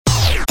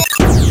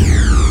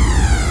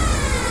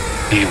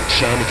The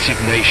Alternative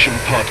Nation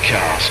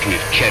Podcast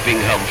with Kevin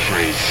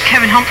Humphreys.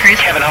 Kevin Humphreys.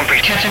 Kevin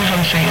Humphreys. Kevin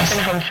Humphreys.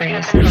 Kevin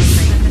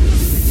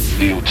Humphreys.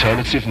 The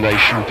Alternative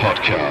Nation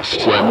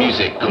Podcast. Where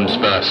music comes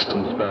first.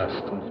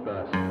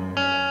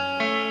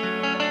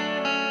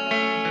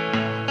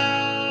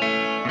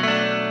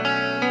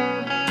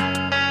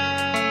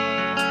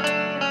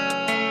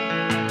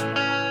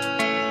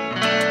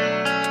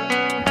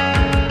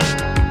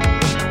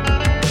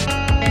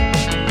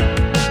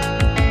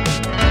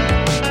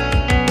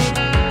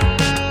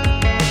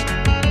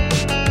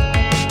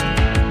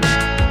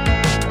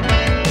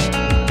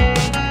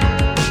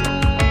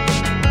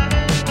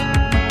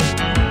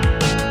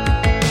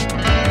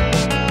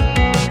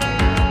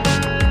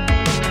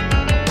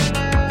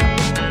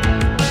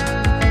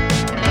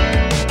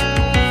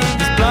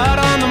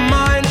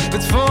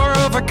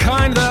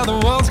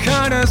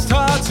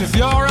 If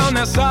you're on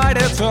their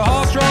side, it's a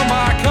horse drawn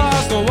by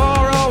cars. The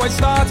war always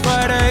starts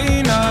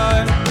Friday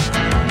night.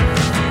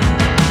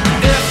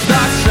 If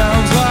that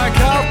sounds like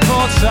I've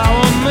poured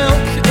sour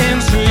milk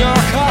into your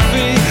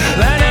coffee,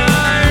 then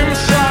I'm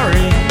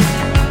sorry.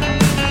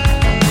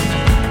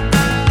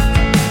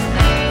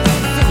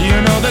 You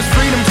know there's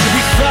freedom to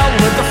be felt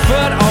with the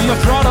foot on the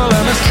throttle,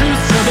 and there's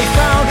truth to be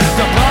found at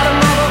the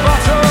bottom of a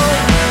bottle.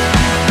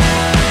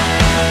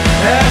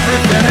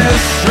 Everything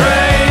is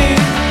strange.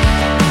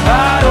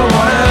 I don't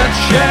wanna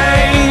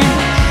change.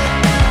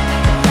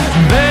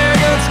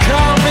 Beggars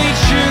can't be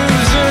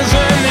choosers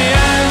in the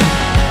end.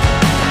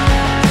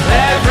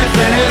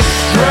 Everything is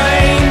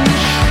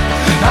strange.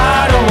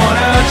 I don't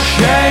wanna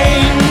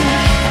change.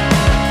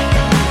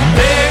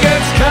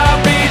 Beggars can't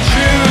be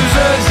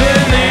choosers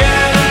in the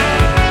end.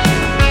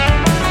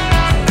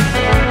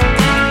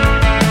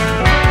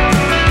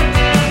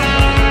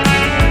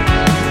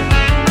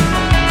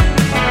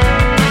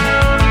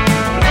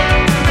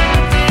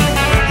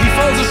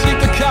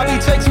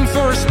 Takes him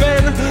for a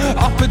spin.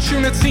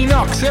 Opportunity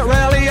knocks, it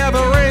rarely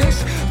ever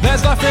rings.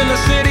 There's life in the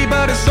city,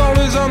 but its soul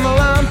is on the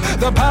land.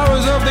 The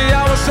powers of the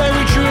hour say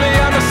we truly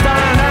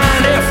understand.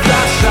 And if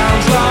that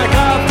sounds like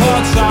I've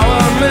poured sour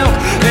milk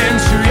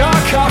into your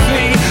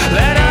coffee,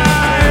 then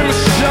I'm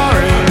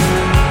sorry.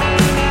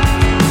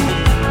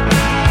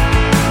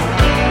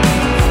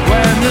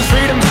 When there's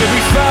freedom to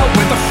be felt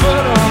with the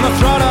foot on the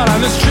throttle,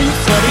 and there's truth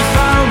to be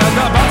found at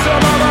the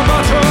bottom of a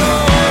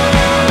bottle.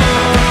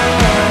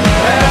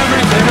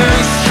 Everything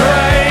is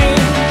strange.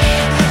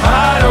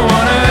 I don't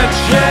wanna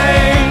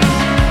change.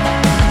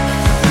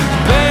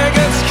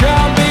 Beggars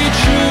can't be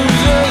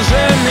choosers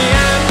in the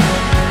end.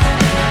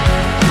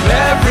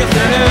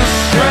 Everything is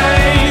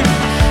strange.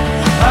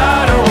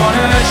 I don't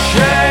wanna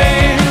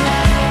change.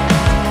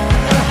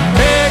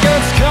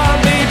 Beggars can't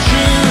be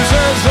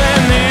choosers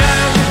in the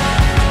end.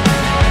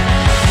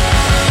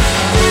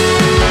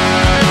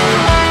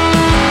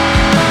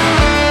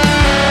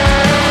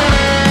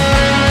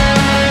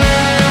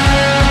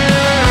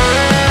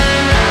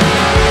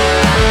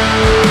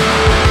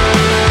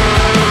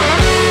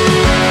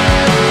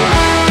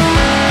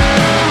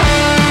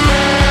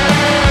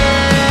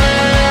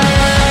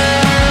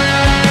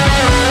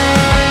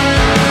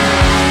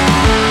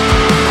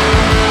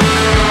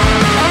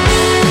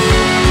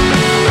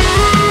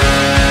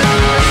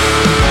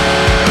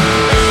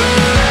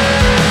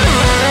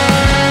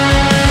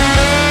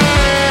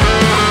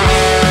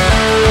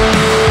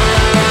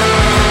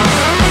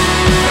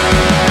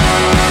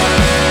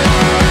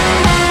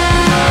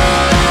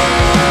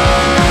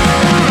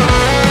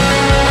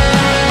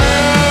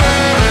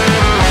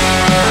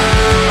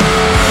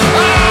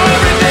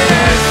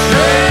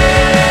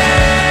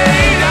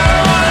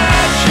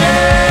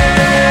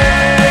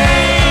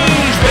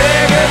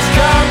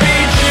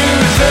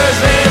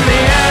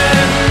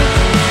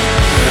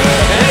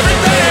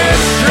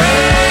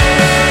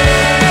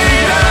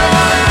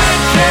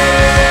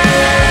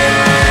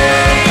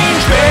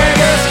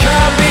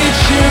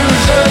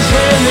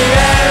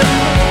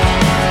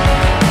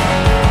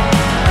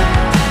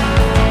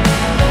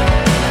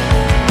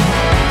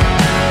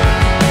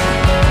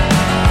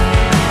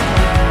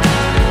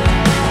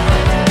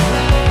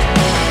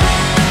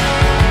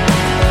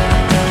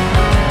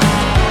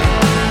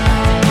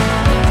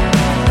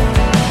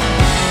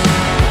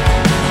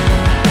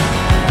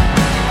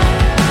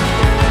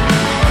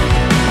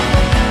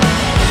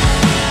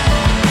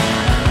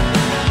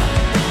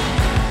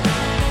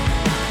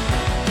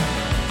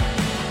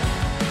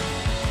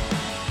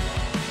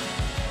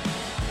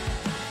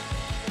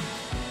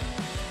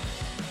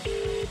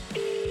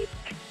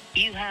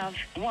 You have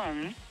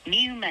one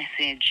new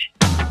message.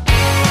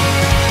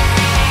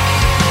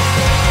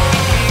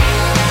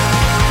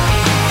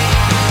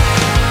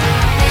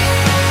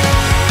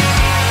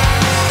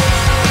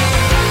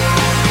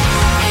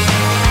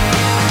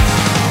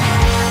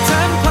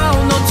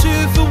 £10 on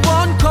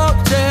 2-for-1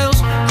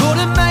 cocktails.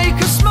 Couldn't make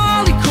her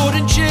smile, he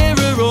couldn't cheer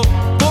her up.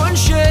 Button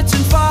shirt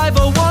and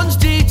 501's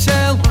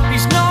detail.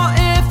 He's not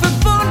here for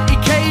fun, he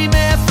came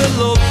here for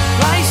love.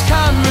 Lights,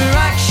 camera,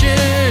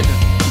 action.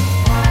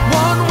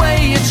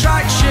 One-way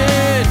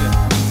attraction.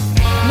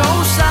 No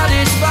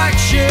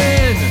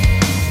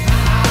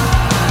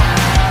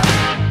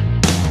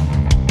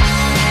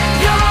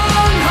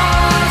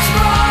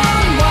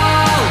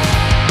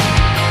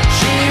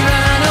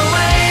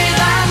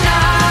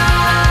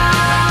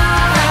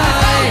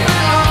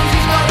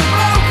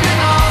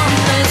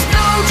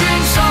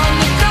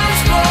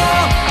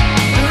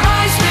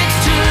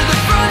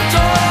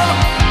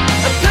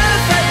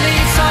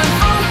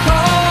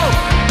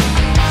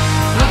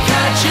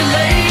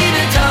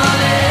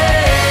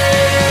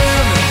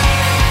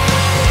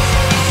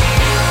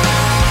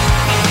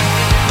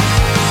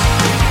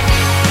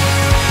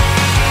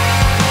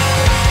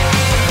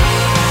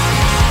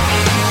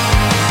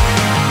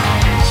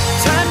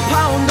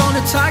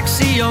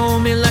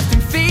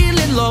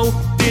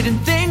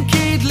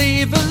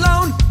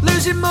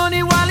losing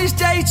money while his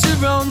data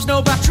roams.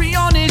 No battery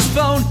on his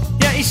phone,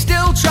 yet he's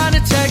still trying to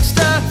text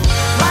her.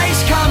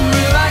 Lights,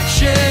 camera,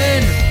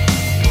 action,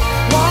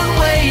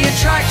 one-way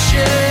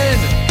attraction,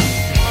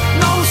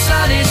 no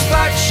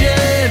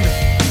satisfaction.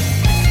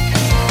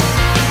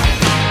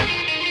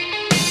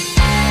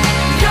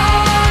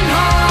 Young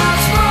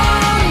hearts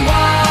run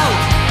wild.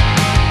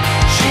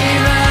 She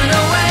ran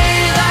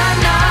away that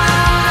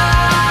night.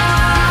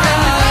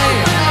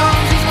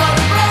 She's got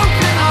a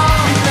broken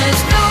arm.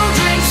 There's no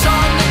drinks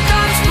on the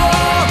dance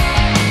floor.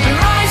 Her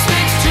eyes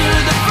fixed to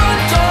the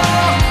front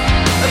door.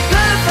 A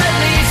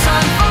perfectly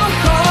timed phone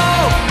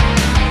call.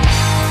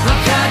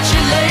 I'll catch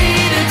you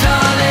later,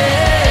 darling.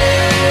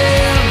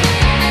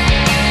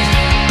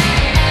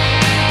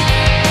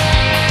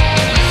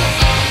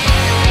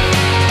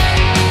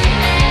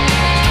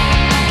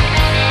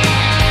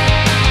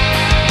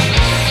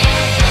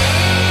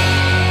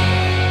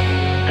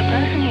 The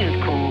person you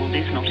have called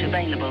is not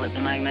available at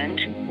the moment.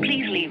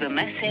 Please leave a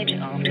message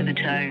after the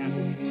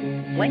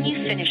tone. When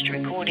you've finished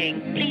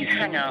recording, please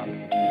hang up.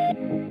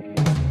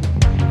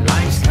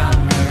 Lights,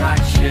 camera,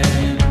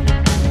 action,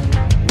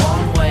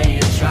 one-way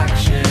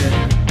attraction,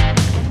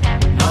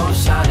 no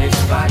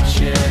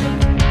satisfaction.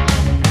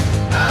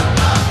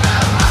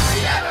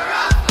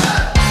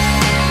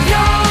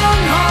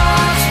 Young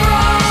hearts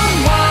run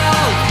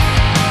wild.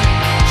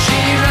 She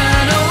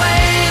ran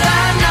away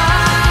that night.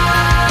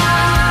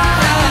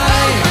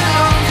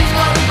 She's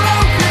got a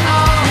broken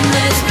arm. And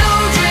there's no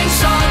drinks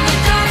on the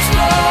dance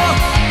floor.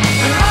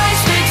 Her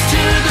eyes fixed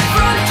to the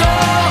front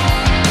door.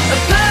 A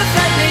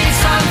perfectly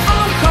timed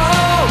phone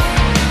call.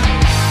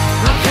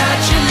 I'll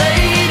catch you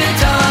later,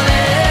 darling.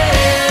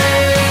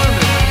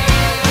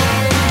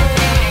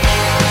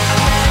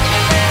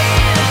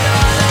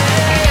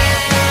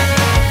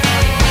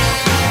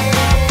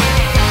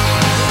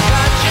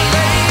 Catch you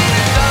later,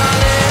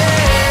 darling.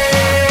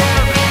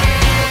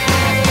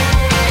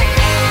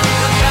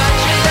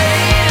 Catch you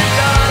later,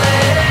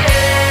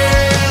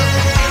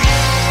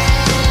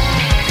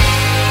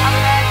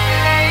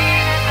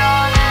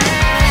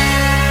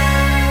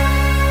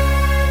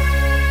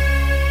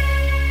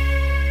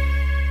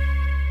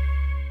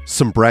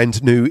 Some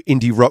brand new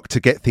indie rock to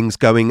get things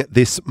going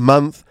this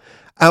month.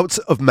 Out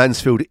of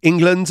Mansfield,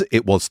 England,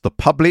 it was The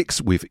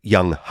Publics with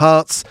Young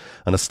Hearts,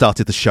 and I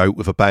started the show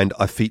with a band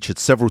I featured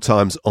several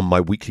times on my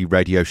weekly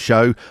radio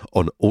show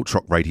on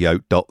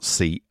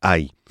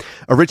altrockradio.ca.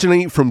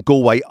 Originally from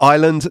Galway,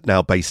 Ireland,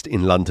 now based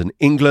in London,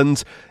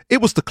 England,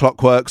 it was The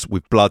Clockworks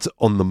with Blood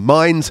on the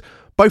Mind.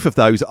 Both of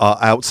those are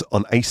out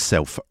on a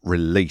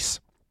self-release.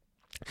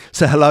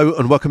 So hello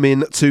and welcome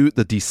in to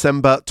the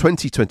December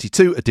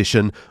 2022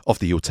 edition of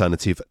the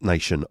Alternative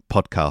Nation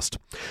podcast.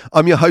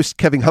 I'm your host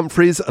Kevin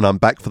Humphreys, and I'm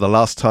back for the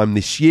last time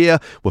this year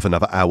with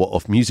another hour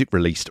of music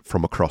released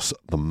from across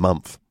the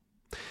month.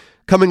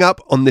 Coming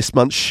up on this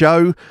month's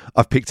show,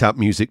 I've picked out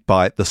music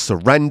by The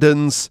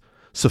Sarandons,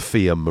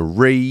 Sophia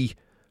Marie,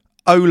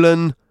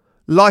 Olan,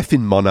 Life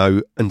in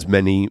Mono and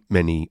many,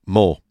 many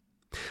more.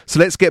 So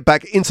let's get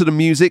back into the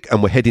music,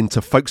 and we're heading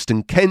to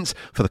Folkestone, Kent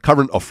for the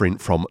current offering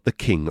from the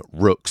King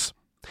Rooks.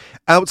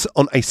 Out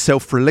on a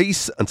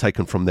self-release and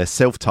taken from their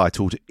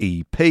self-titled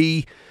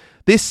EP,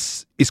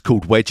 this is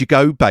called Where'd You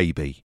Go,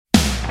 Baby?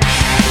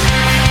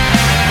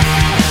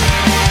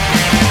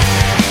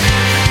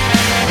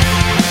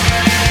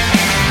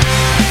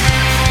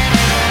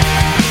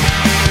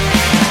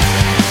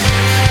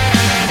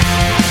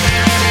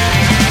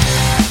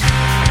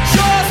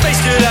 Your face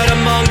stood out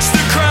amongst the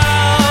crowd.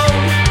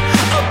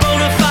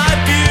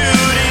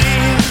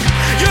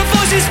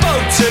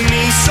 Spoke to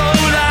me so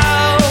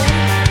loud.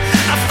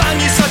 I found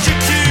you such a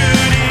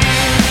cutie.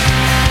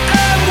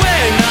 And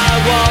when I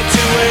walked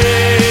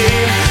away,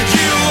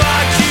 you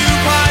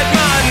occupied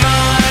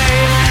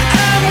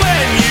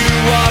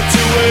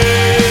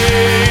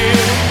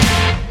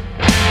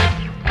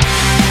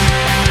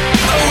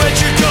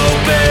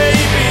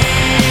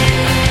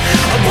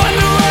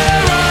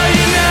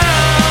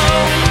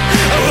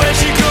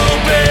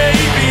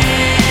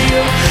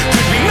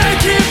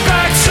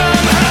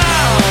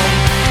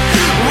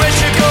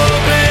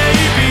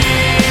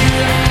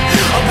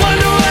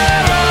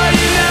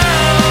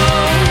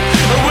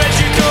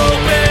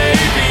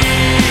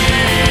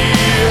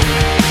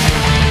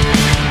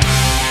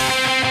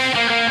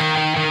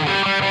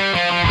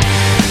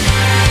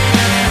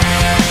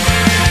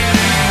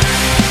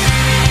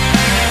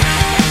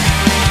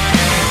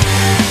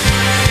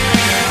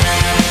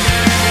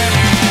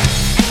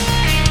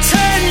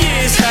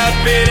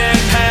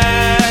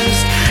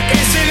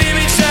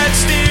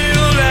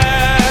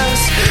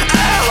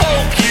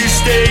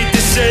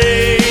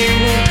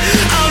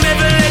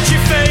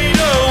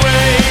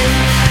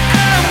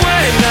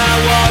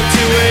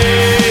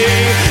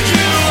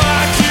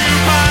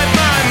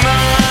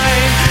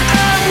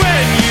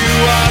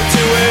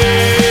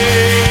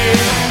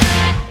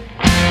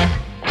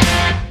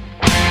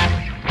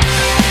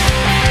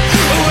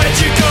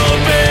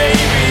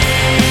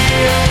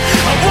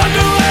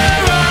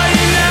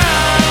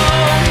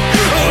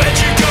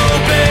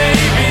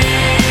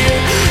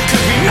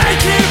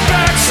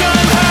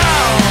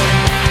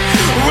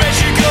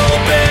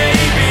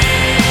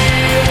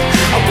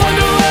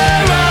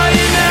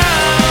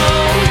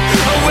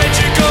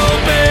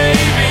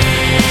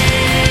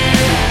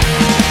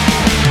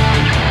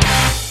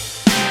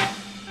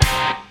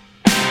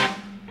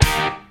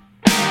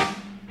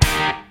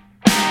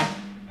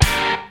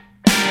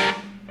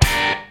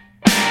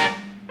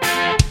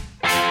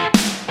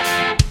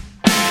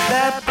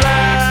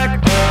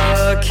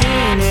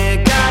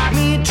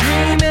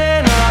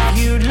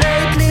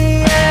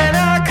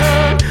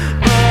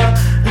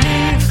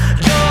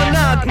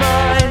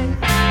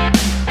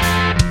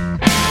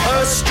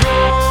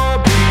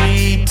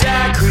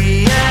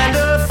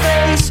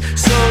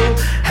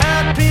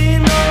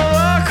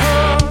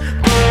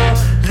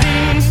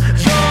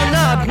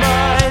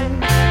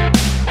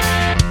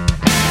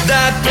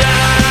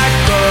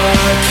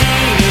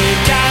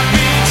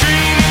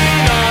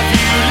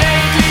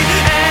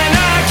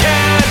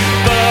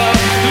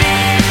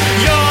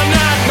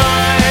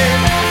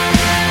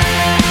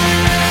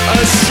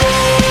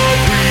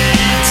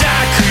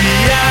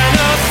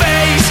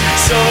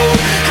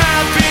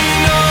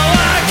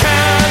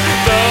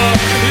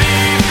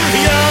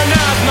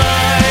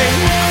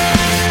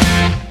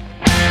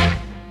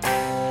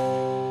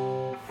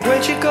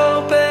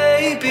go,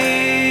 baby?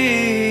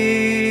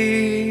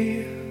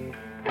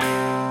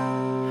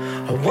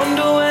 I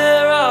wonder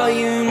where are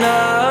you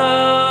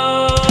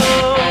now?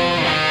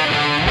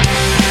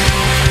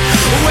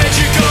 Where'd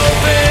you go,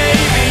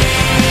 baby?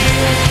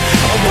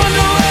 I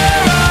wonder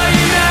where are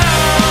you now?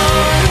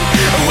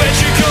 Where'd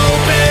you go,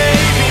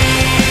 baby?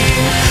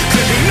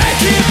 Could we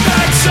make it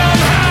back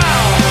somehow?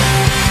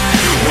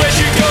 Where'd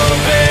you go,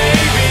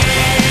 baby?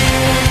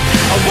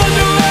 I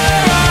wonder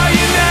where are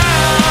you now?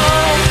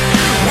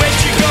 Where'd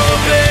you go,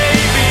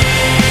 baby?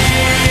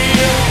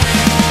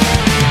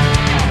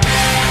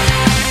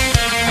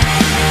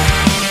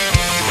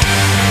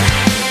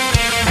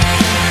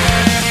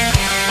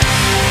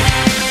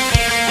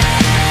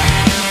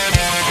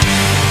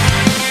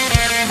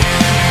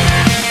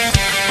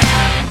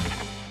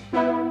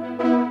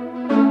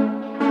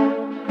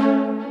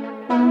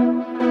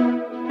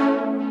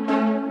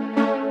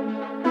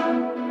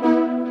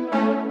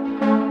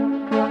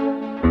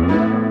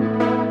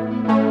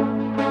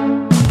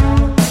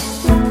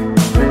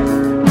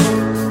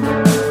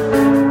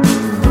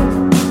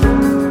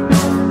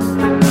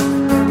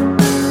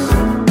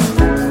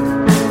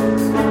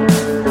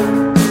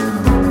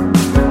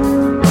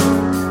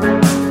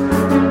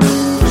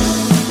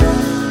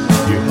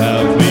 You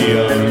have me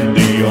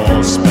under your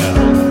spell.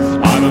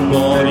 I'm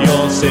aboard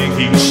your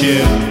sinking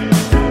ship.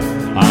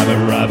 I'm a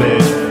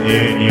rabbit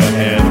in your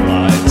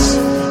headlights.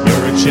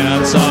 You're a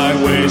chance I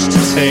wish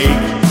to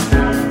take.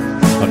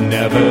 I've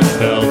never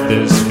felt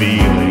this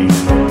feeling.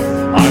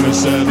 I'm a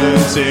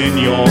servant in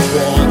your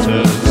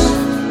quarters.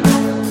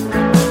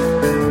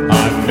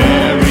 I'm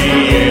Mary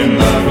in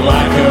the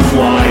black and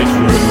white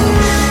room.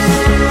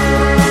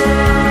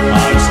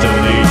 I've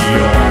studied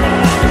your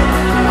heart.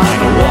 I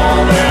know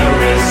all there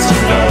is to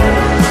know.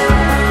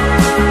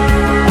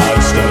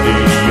 I've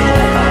studied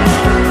your heart.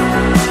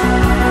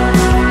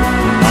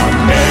 I'm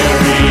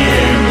Mary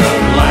in the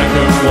black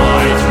and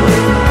white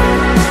room.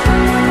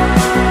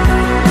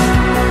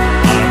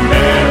 I'm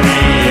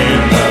Mary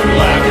in the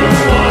black and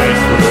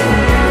white room.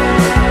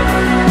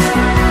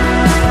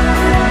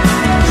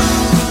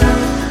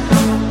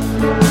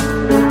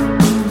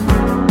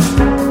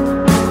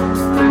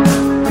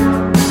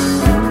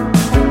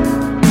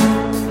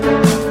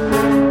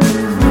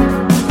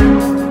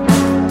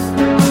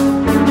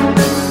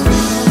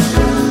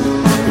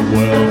 The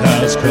world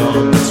has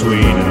come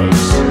between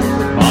us.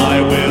 My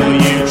will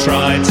you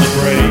tried to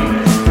break.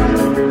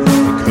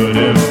 It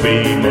couldn't be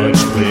much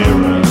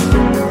clearer.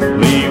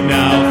 Leave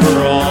now for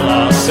all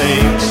our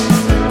sakes.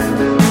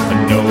 I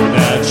know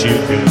that you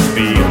can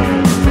feel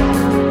it,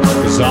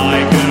 'cause I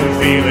can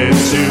feel it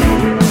too.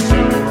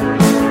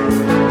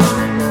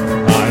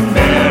 I'm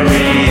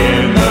Mary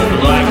in the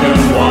black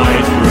and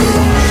white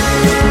room.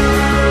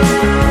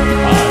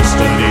 I've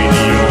studied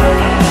your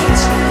heart.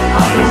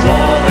 I know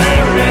all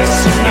there is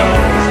to know.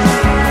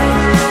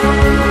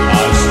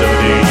 I've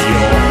studied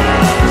your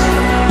heart.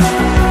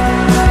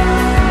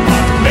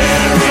 I'm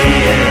Mary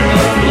in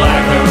the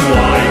black and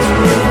white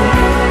room.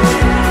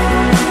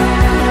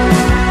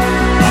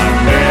 I'm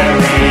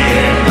Mary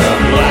in the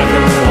black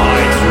and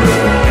white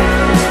room.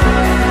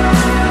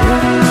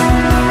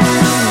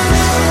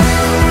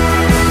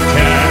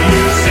 Can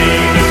you see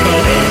the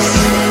colors?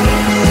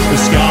 The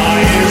sky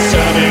is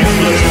turning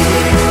blue.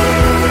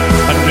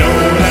 I know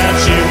that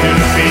you can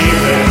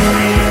feel it,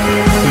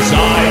 'cause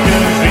I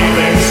can feel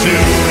it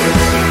too.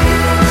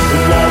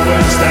 What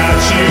was that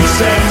you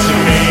said to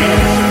me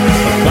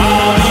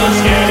about us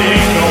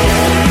getting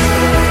old?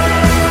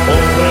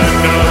 Open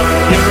up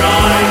your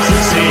eyes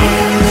and see,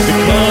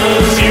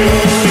 because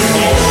you'll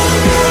behold.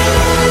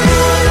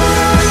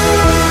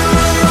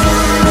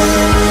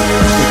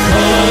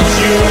 Because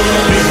you'll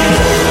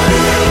behold.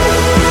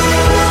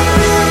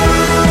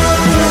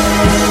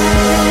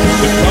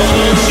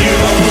 Because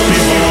you'll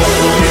behold.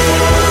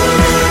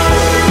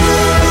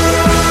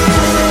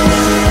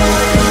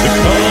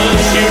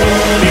 Because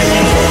you'll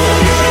behold.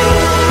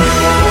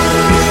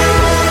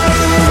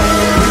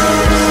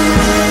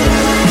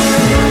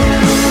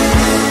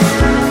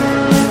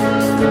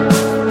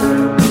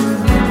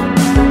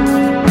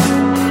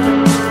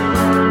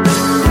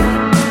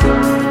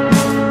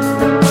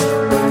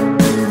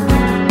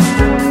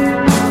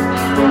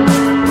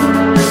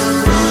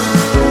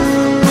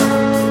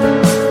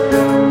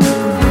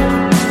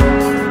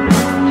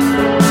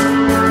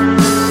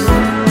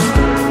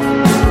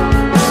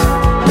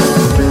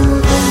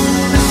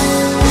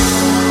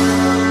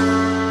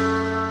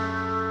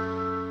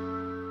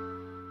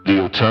 The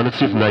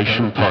Alternative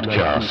Nation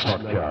Podcast,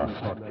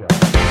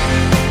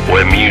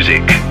 where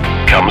music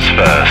comes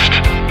first.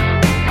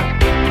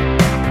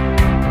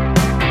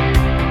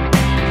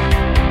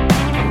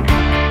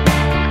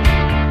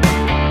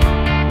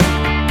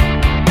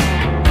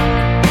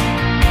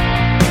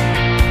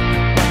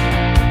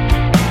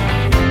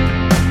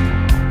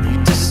 You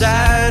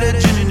decided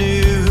you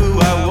knew who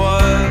I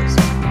was.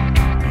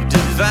 You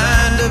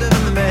divined up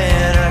the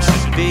man I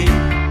should be.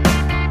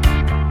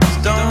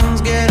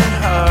 Stones getting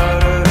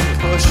harder to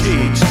push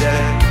each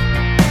day.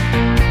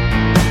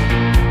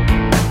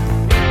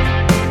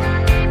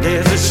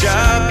 There's a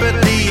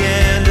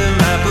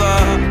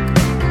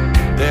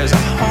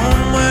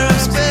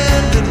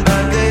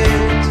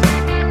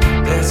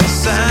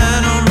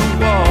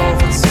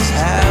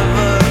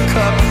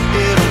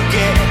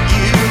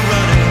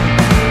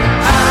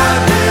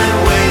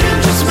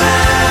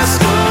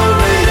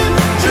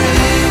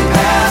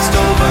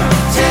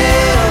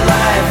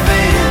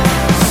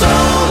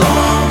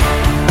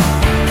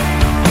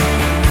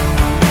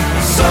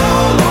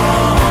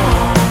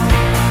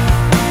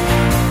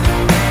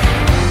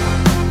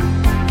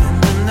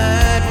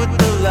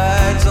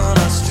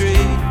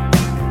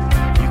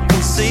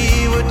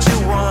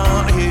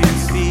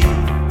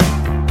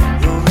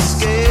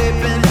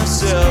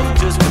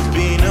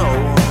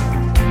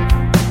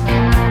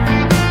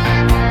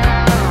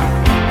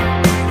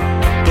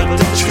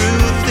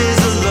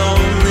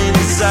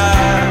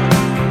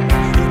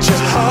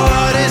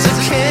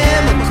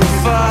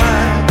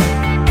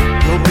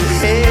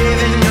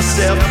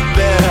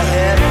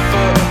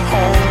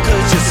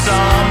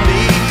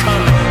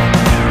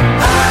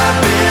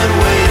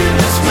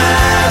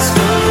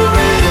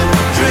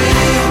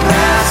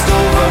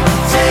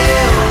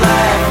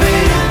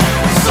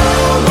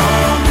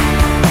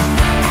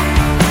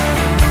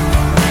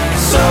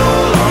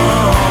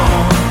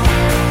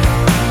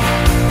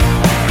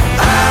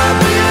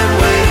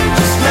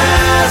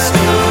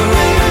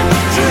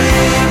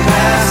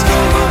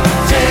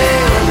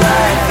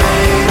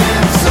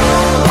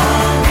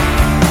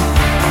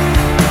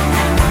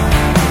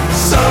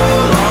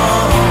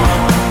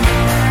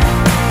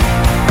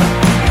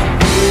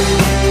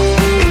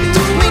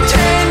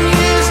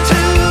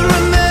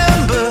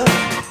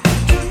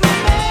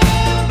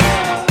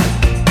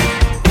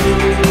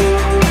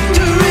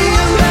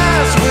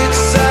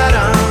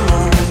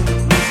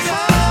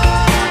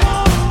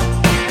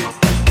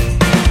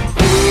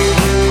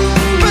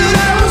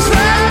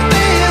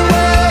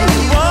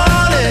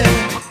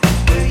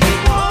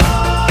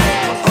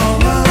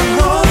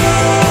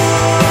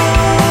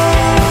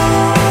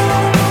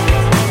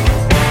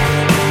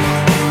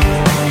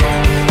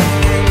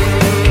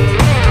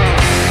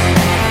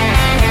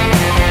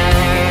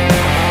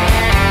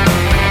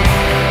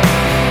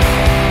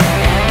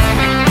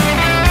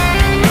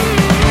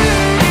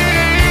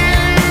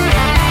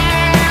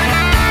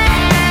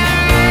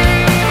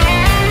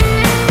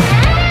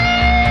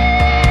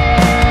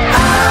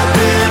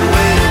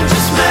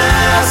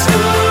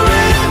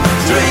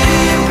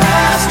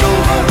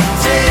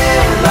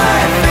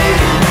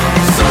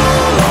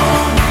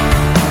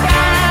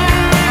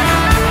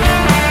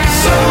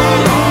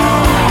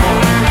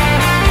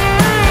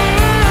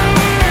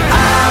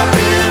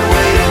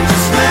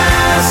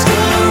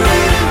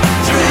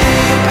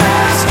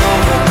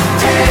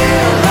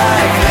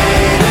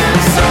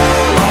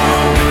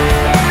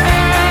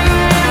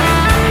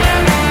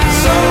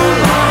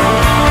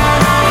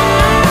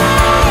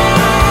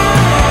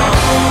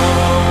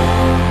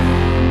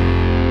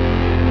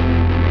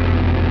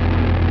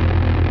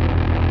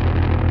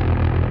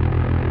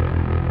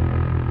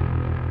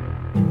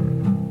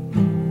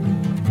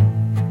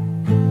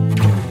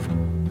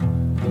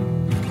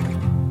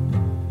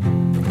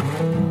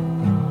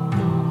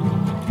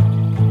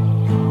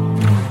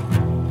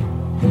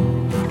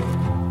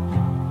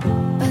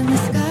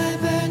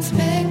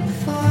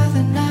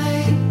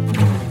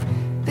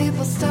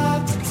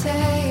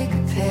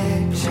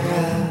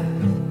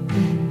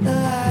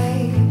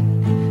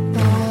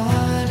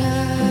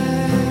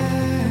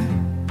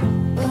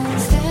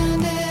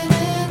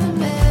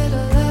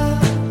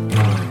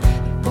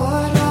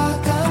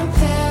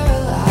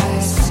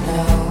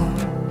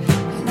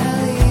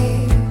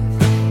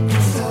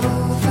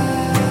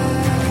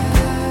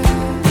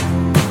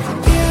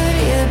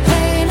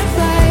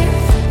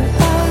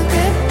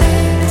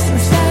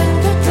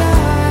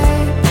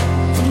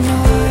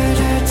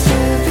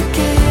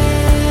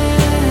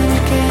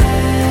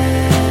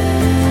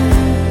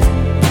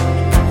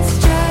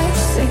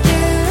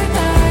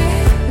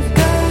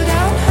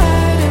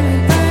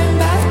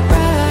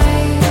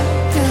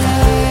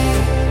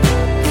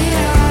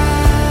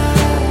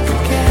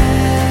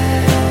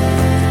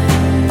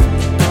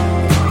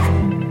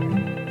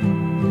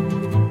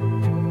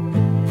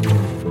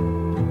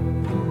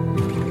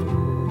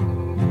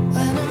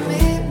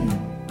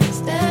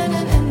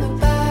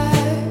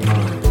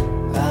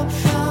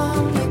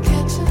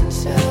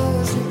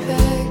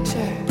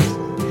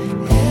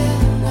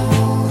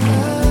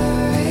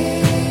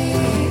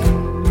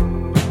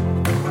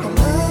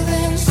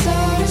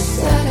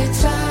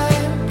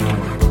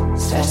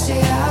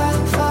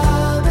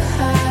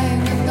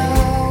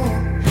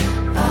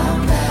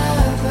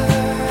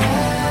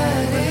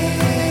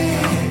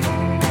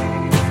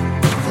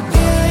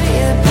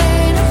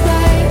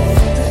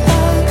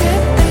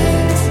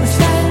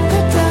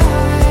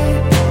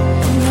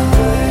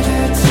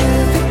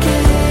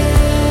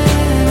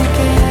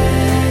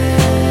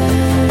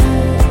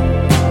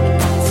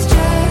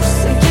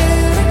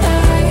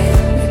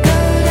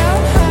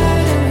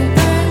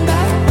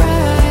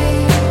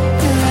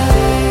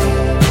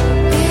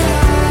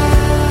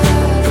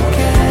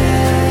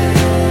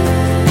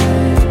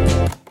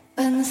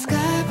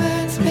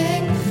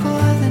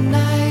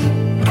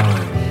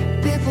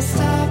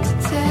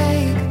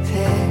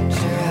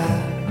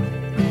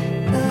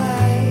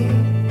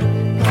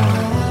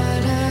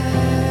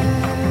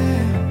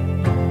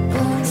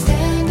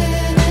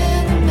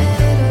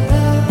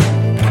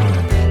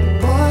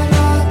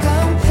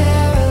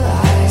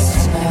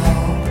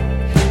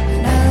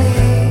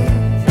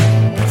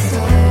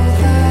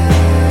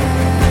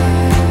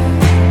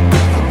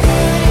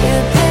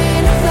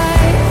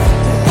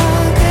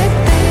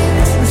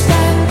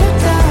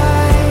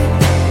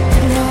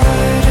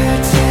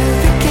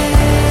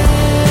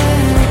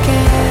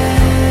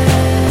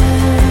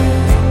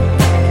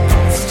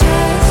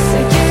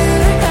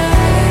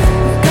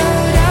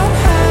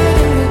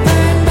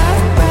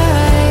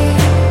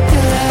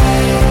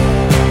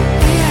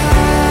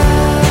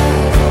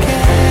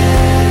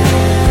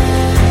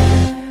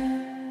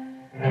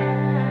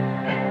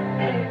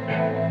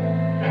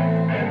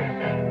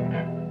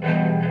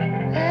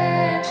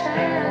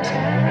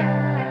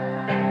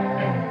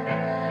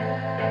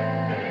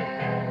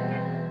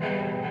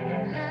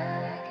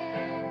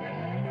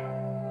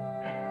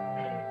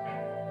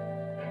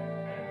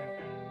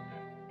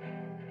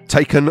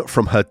taken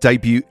from her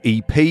debut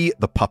EP,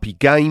 The Puppy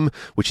Game,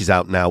 which is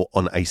out now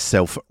on a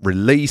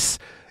self-release.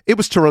 It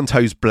was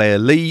Toronto's Blair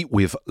Lee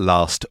with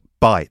Last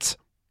Bite.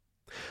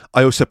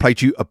 I also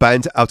played you a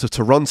band out of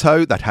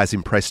Toronto that has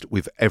impressed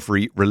with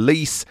every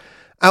release.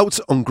 Out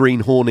on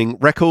Greenhorning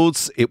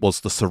Records, it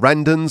was the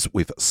Sarandons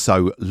with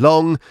So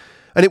Long.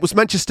 And it was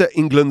Manchester,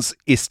 England's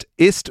Ist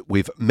Ist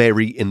with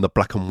Mary in the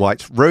Black and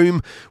White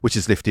Room, which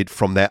is lifted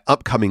from their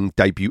upcoming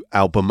debut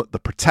album, The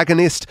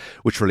Protagonist,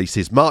 which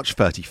releases March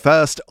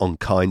 31st on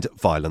Kind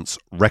Violence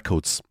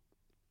Records.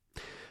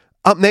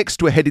 Up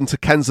next, we're heading to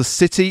Kansas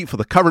City for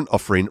the current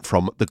offering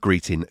from the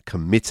Greeting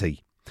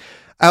Committee.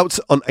 Out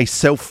on a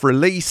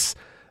self-release,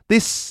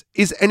 this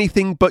is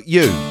Anything But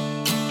You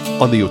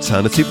on the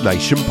Alternative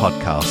Nation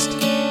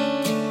podcast.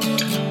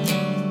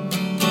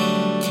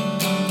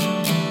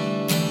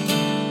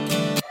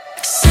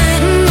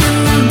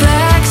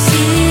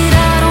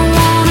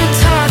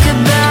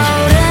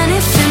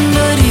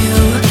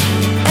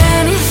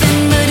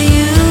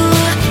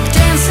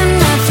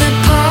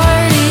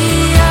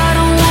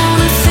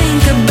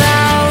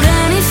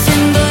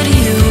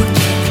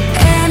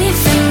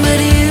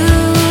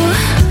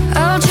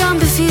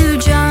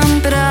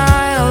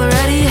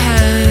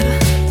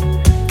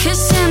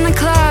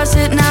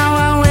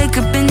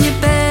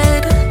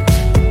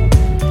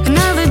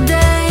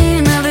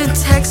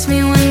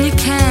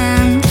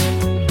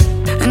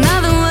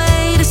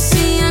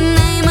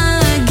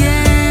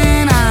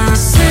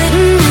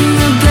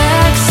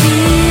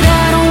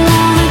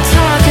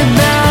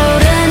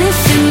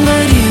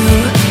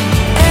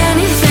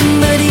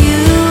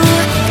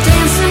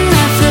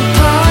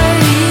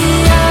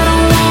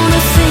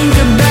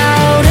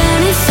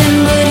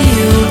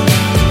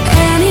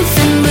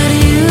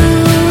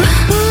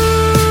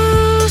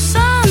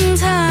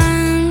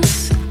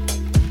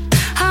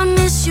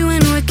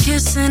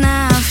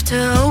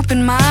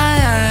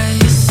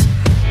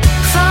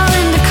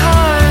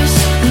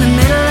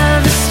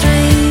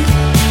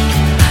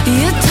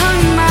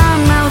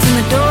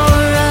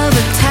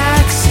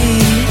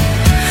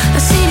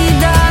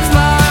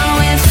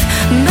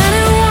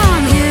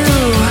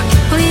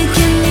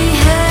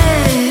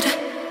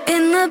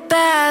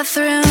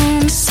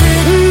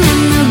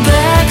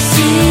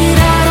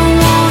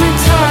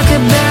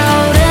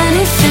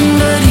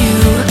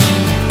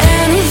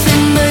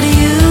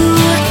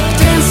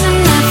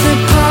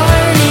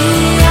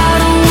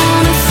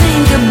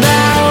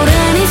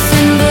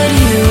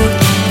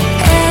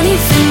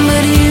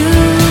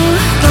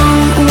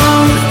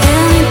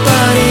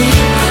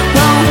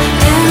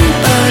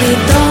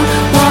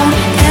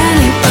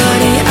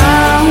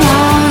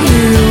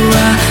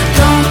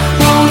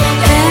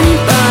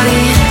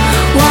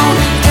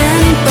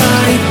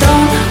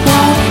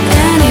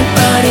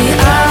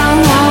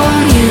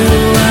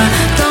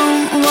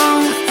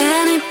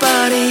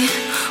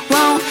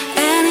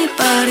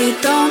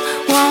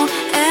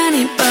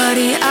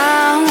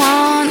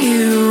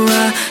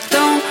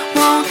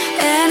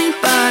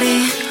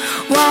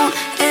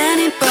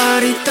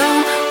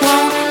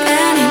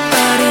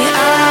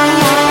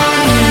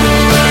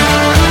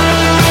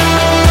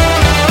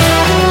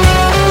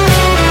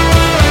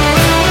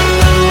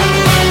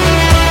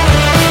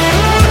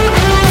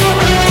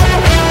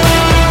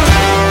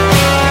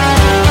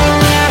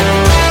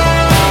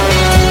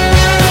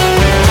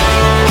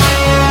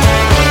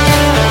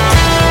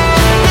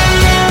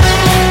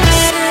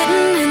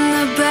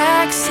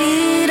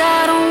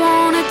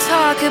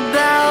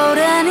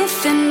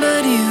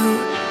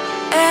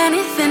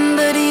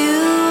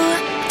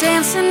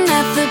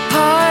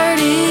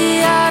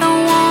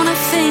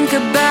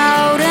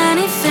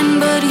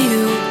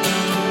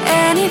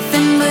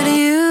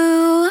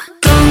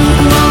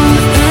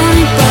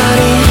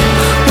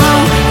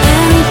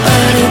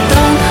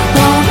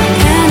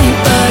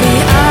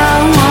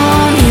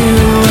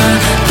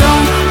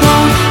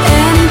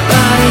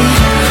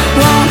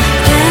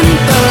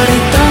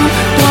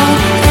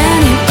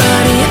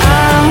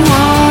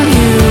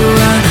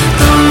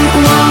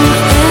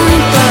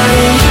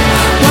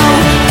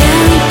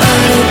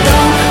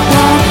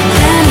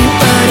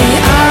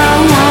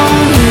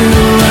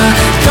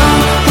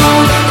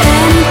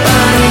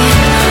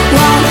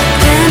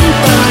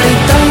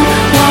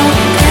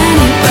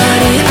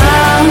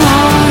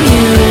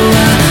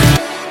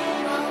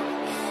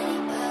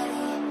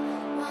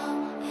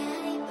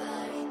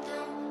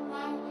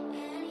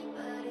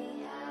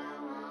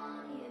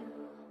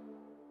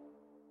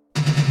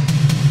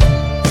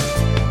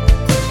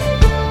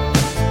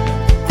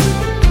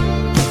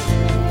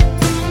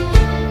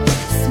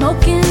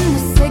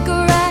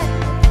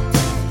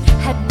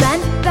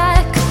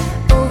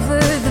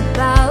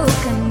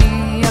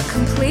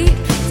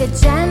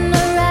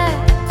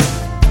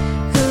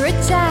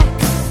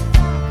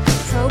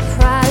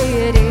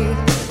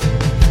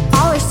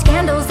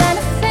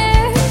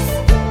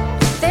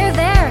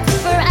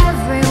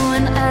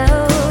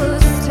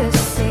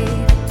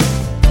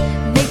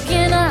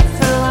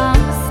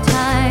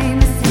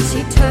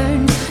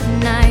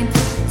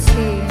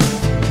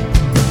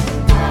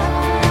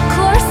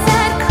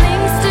 Corset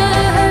clings to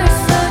her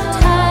so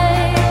tight.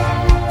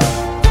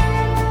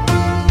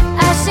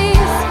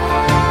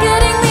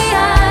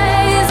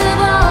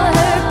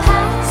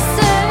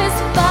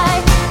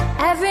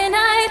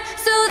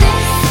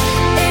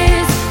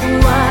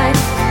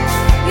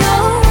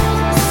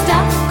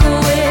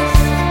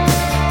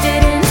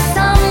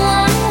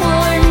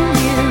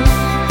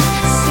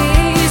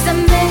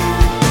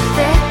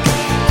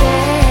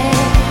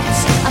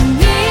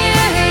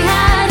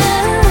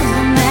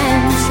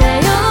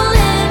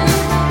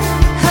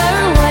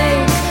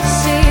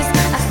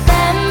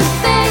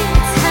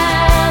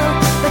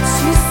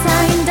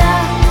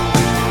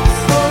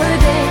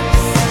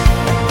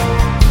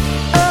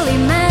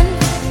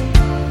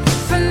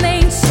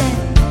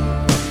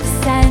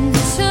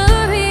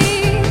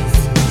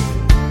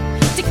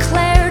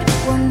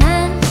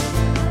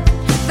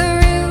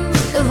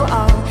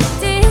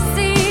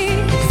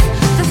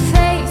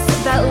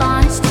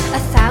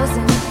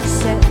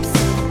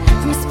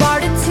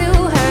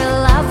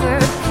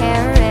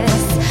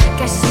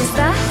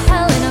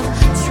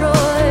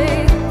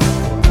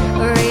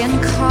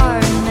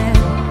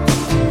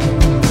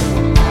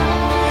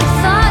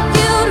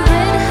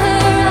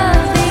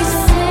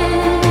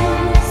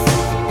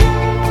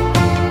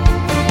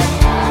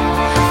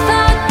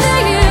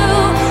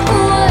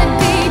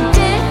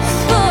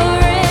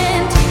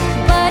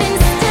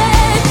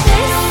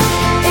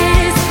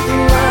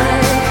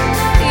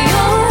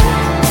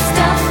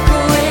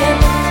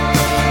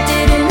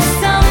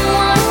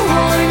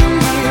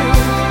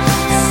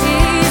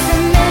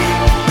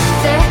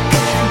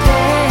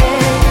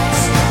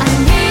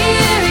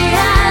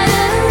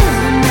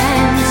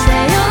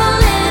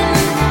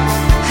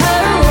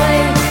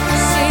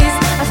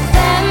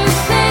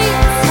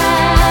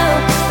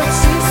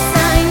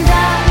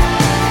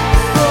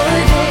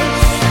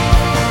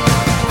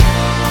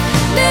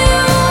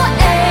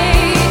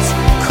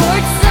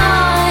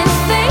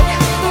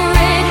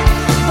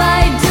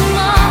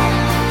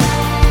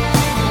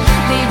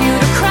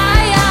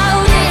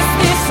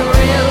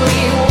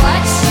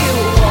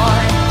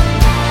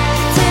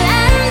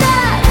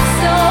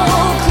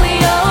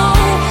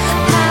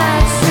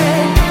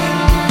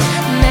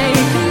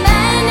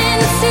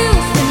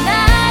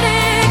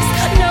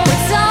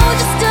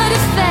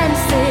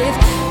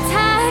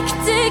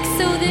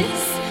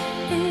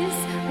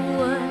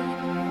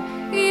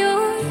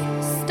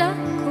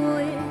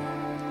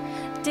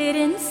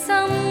 Didn't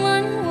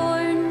someone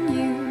warn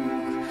you?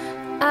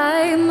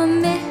 I'm a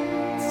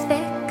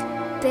mythic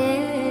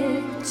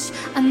bitch.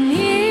 A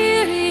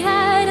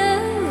myriad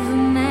of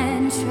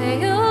men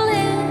trail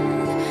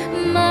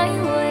in my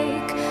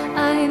wake.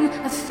 I'm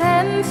a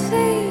femme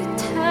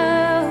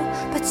fatale,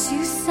 but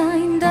you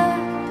signed up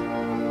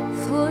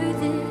for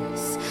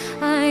this.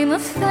 I'm a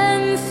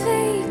femme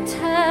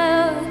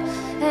fatale,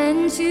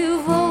 and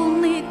you've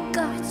only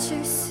got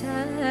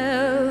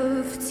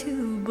yourself to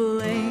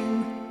blame.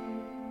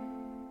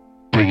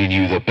 Bringing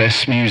you the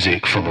best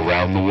music from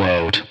around the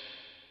world.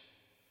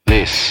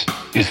 This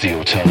is the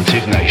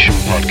Alternative Nation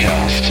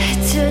Podcast. It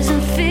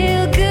doesn't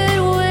feel good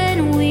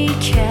when we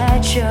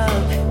catch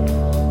up.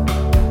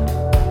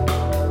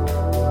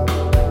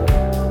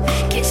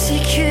 Guess I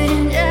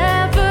couldn't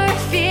ever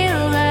feel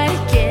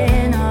like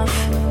enough.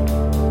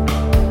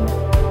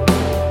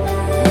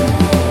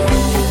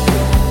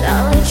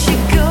 I'll let you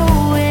go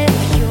if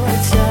you're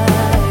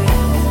tired.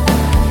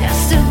 I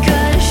still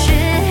got a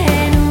shit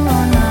handle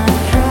on my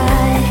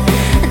pride,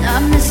 and I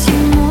miss you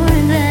more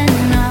than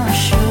I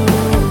should.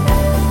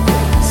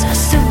 So I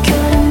still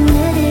got a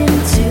minute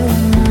into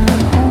my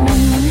own.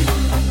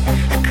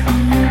 I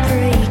couldn't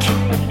break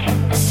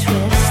a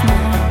swift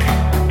snap.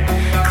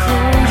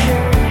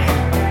 Closure,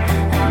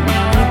 I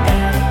need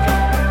that.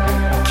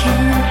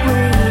 Can't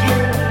wait,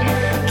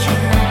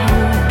 can't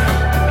hope,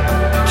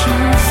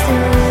 can't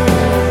stay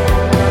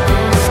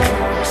this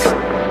close.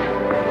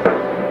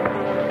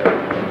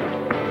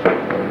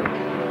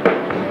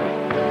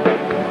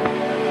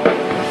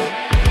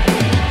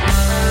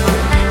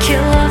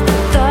 Kill off the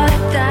thought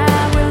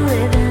that we're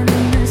living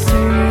in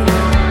misery.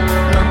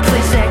 No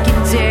place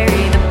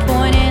secondary, the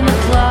point in the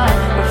plot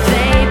where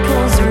fate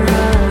pulls a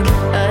rug.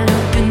 An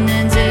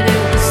open-ended,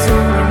 it was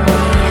only me.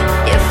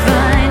 You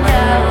find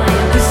out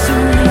it was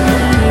only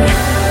me.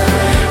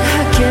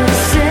 I gotta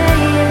say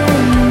it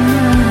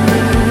anymore.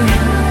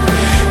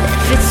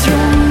 If it's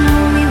wrong, no,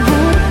 we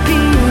won't be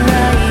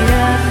right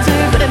after.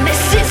 But I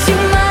miss it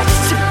too much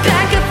to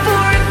back up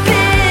for a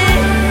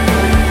bit.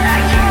 I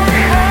can't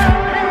help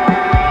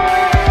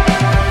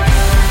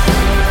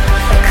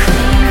a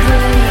clean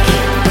break,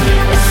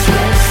 a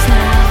swift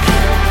snap,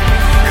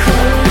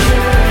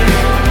 closure,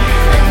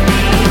 I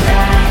need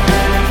that.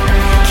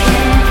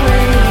 Can't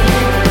wait,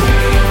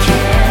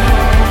 can't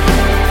hope,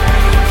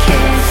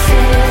 can't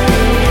say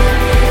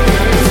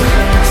this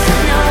close.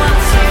 No, I'm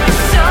too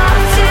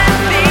soft to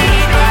be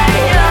by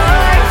your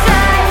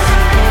touch.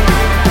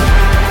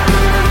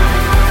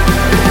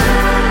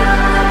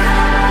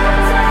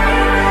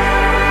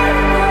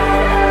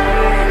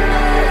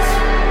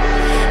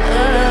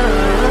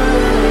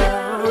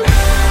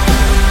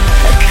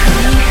 A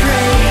clean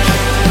break,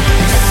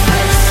 a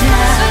swift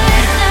snap,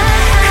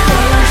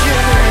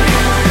 closure,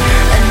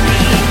 I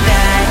need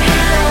that.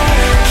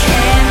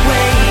 Can't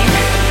wait,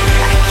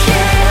 I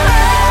can't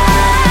hold.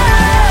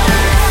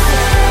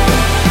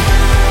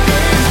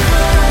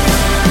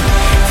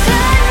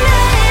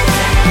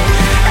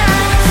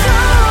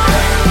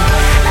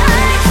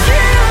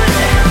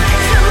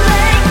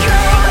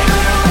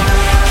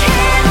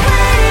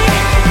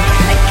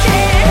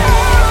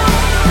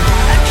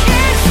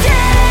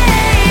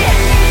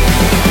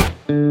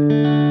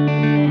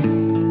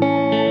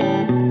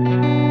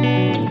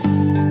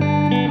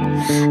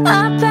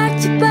 I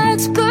packed your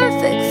bags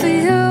perfect for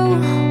you.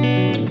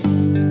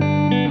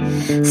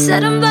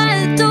 Set 'em by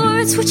the door,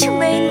 it's what you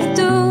made me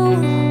do.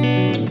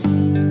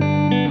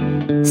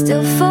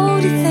 Still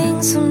folded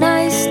things so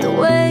nice, the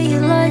way you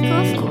like,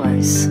 of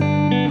course.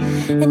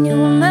 And you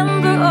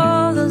remember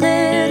all the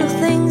little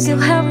things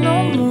you'll have no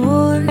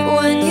more.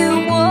 When you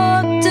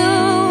walked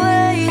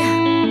away,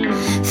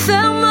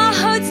 felt my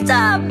heart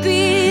stop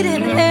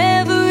beating.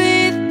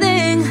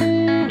 Everything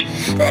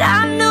that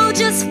I knew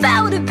just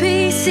fell to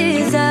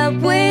pieces. I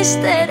wish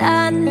that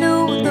I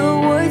knew the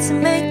words to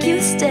make you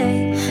stay.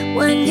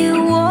 When you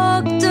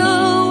walked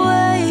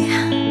away,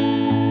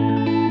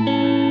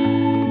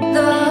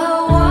 the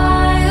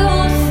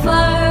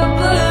wildfire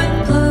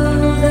burned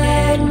blue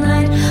that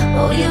night.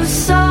 Oh, you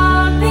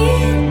saw me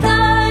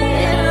die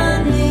in a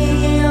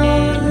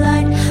neon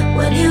light.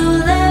 When you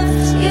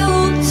left, you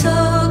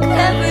took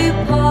every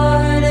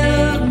part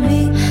of me.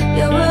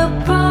 You're a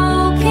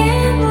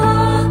broken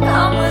log,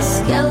 I'm a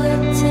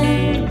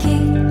skeleton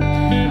key.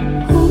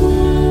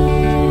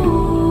 Ooh.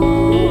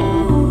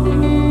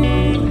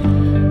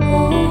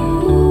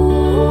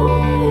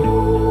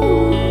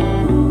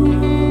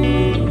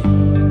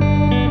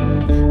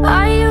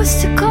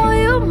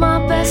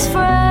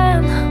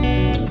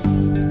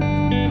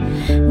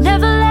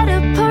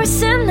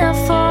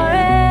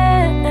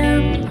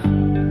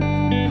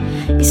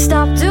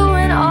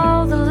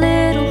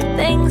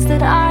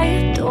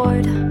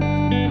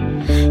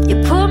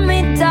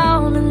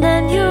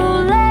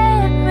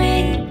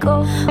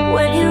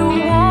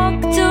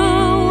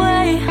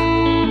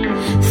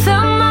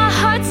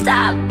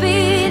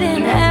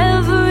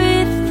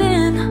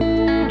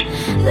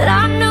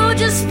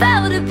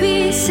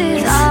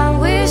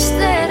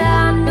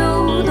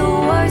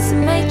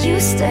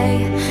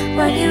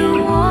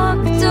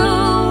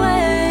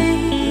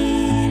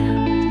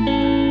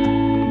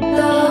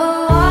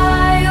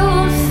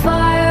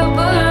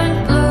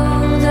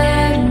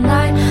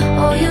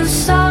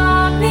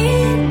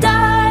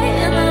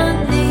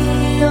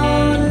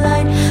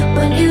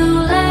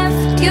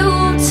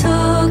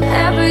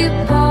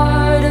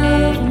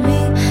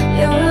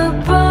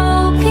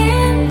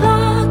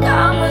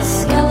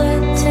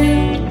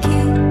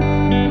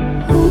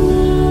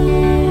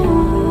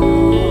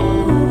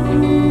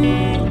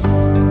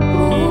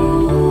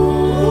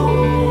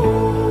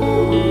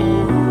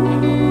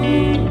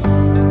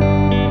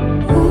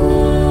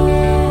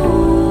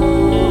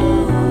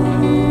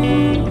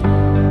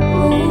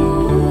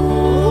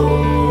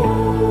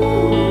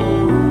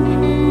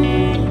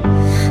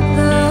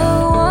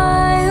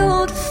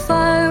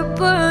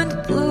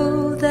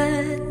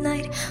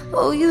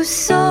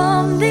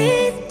 saw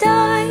me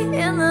die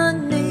in the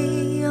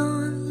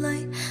neon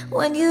light.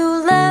 When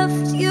you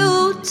left,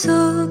 you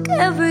took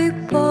every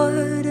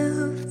part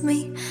of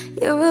me.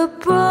 You're a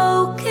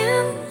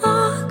broken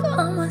lock,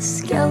 I'm a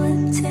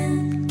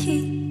skeleton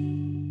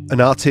key.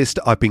 An artist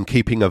I've been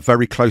keeping a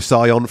very close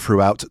eye on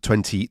throughout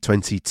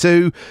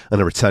 2022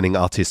 and a returning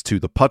artist to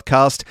the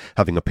podcast,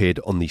 having appeared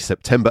on the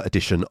September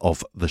edition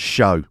of the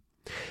show.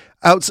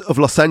 Out of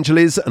Los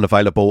Angeles and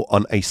available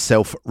on a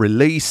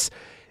self-release,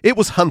 it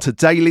was Hunter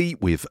Daly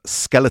with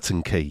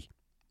Skeleton Key.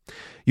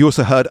 You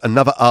also heard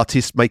another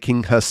artist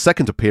making her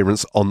second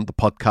appearance on the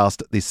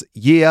podcast this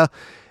year.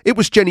 It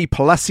was Jenny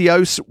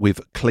Palacios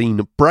with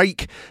Clean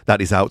Break.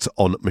 That is out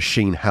on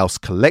Machine House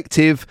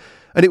Collective.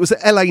 And it was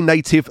LA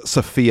native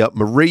Sophia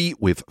Marie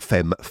with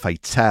Femme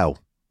Fatale.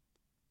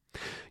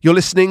 You're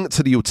listening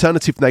to the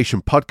Alternative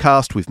Nation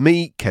podcast with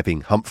me,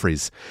 Kevin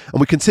Humphreys. And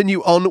we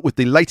continue on with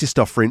the latest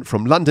offering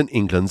from London,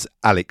 England's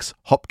Alex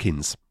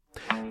Hopkins.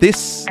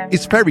 This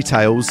is Fairy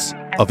Tales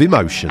of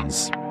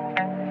Emotions.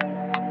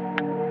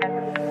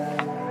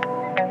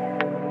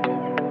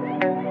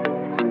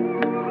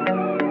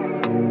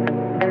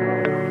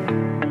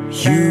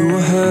 You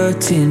were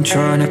hurting,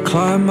 trying to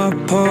climb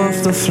up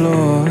off the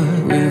floor,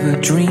 with a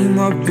dream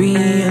of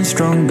being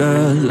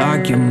stronger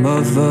like your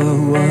mother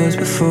was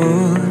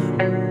before.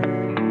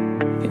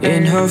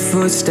 In her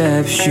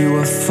footsteps you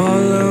were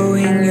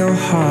following your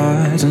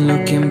heart, and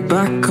looking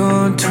back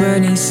on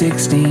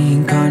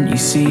 2016, can't you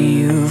see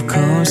you've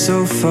come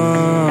so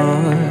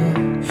far?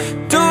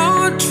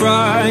 Don't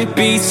try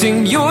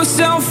beating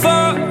yourself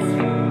up.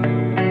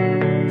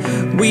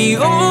 We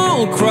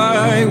all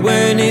cry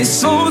when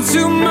it's all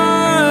too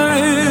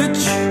much.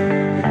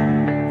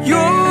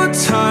 Your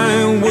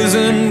time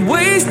wasn't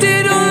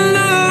wasted on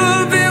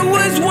love, it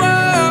was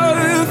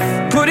worth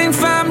putting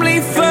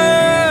family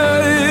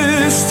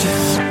first.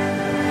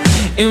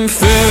 In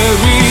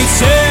fairy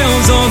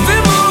tales of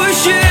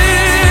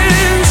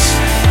emotions,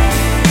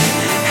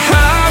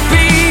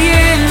 happy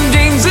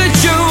endings are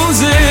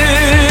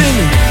chosen.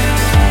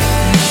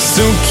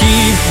 So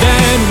keep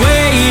that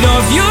weight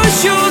off your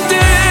shoulders.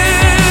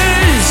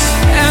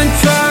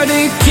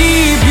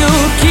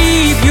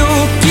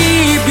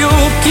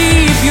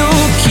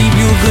 Keep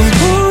your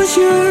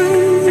composure.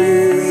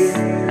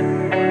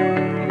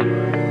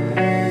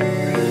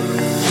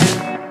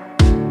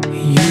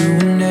 You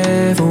will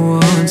never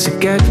want to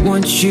get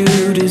what you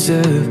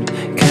deserve.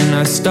 Can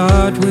I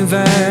start with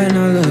an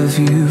I love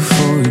you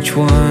for each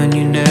one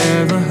you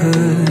never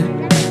heard?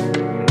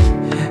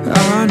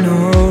 I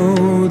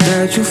know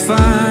that you'll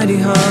find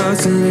it hard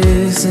to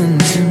listen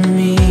to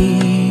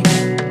me,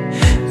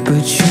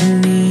 but you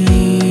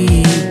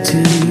need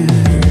to.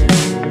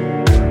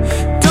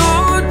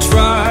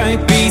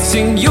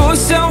 Beating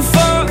yourself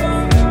up.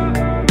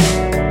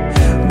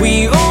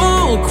 We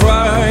all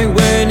cry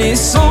when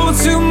it's all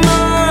too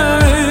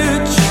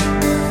much.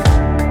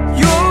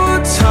 Your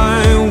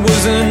time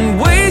wasn't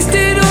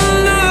wasted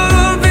on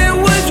love, it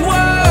was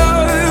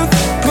worth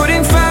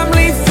putting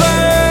family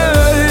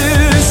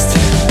first.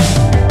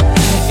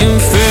 In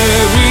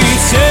fairy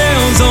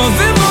tales of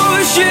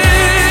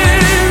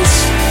emotions,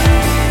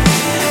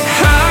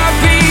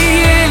 happy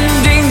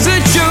endings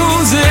are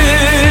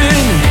chosen.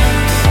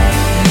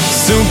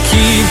 So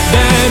keep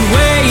that way.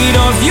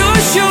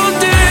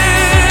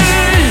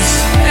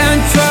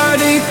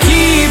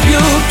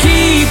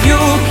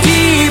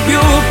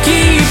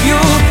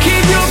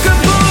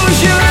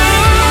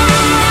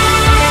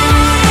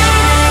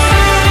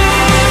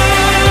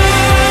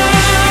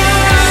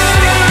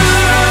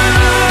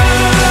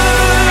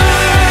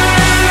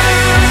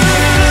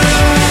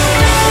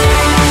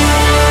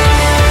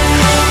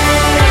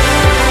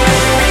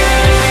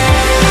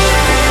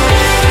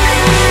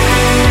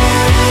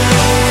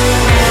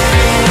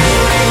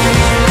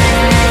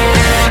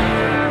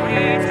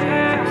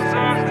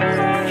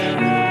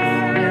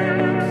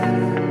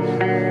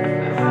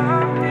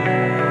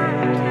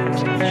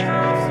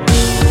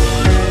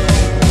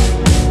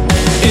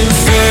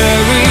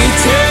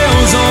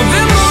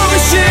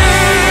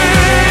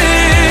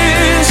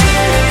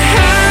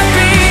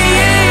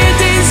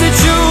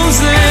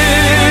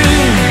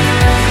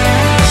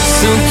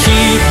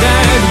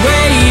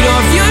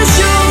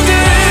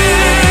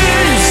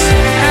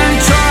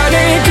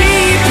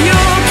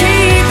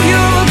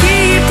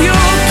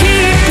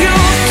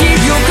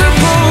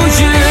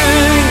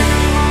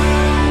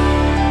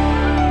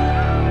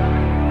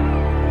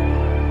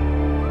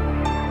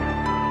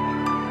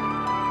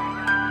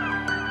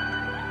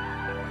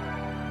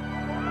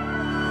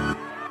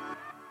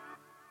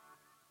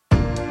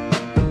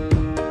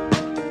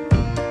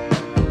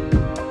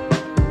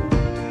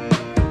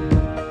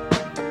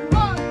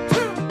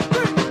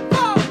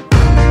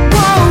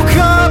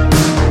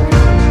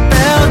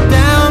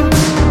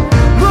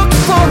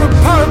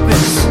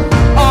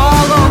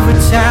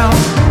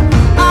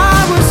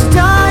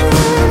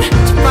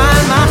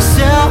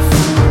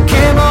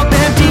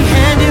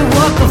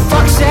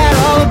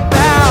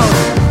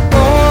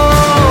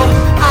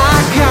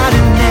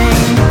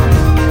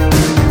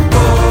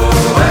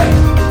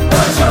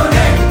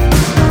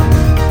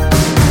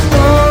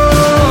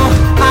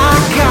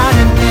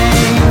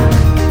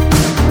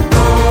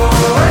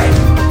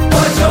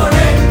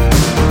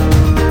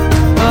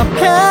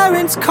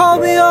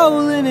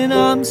 and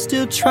I'm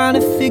still trying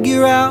to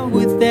figure out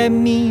what that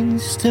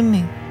means to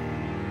me.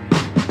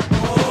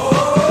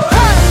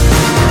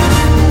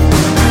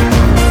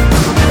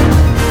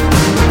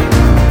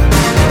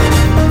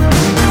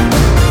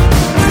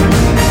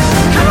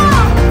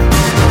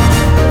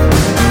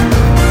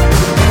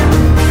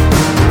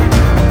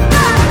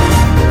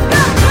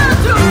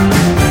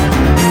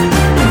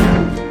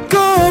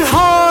 Good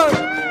heart,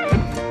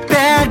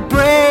 bad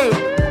brain.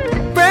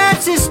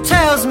 Francis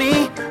tells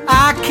me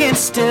I can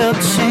still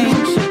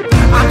change.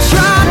 I'm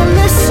trying to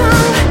listen,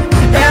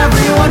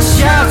 everyone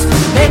shouts.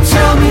 They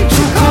tell me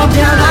to calm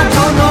down, I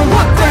don't know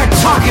what they're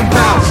talking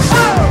about.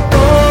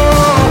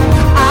 Oh,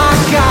 I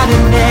got a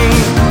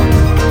name.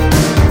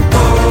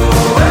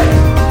 Oh, hey,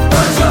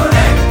 what's your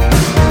name?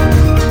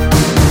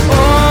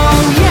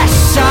 Oh,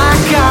 yes, I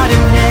got a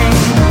name.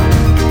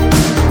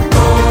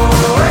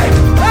 Oh, hey,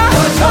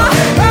 what's your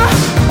name?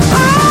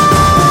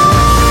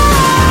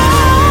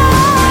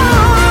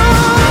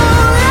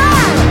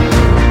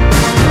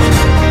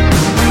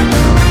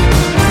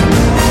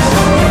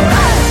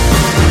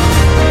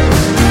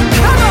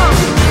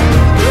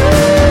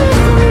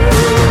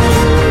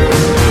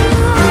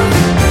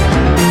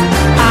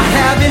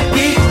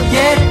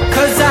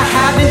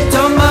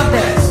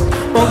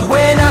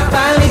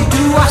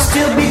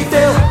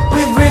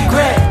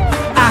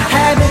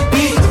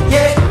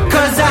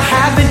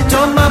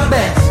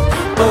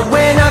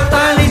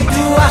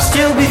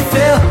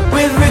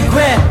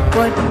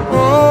 But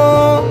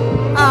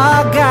oh,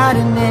 I got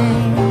a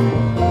name.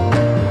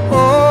 Oh,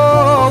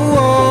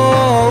 oh,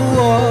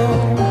 oh,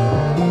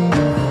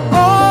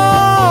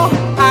 oh,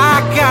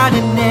 I got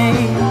a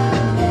name.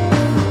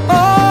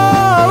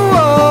 Oh,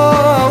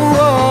 oh,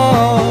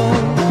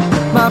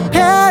 oh. My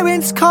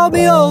parents called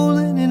me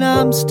Olin, and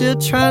I'm still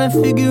trying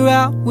to figure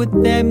out what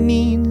that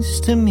means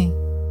to me.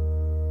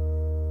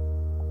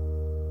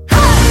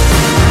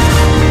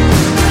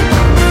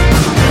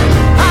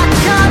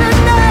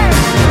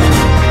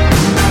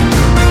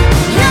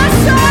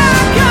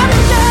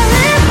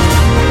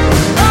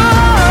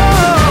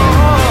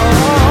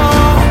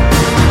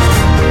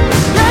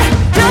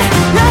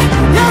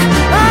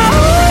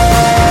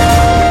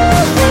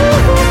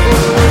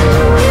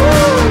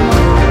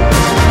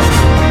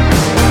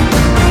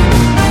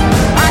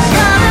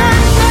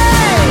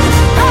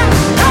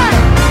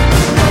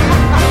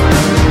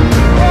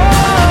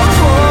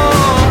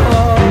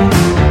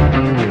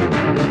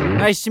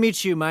 Nice to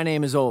meet you. My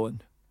name is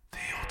Olin. The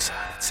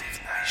Alternative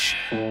Nation.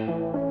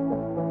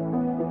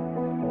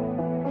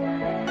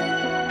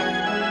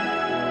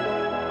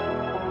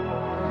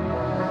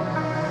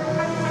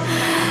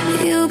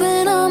 You've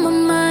been on my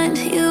mind,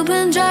 you've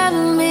been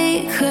driving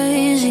me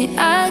crazy.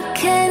 I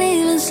can't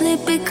even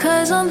sleep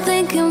because I'm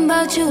thinking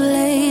about you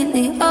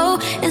lately. Oh,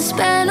 it's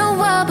been a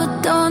while,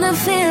 but don't it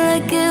feel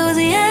like it was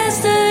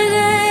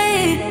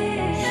yesterday?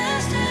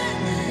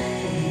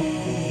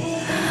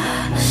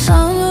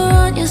 Summer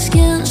on your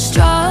skin,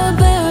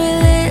 strawberry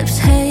lips,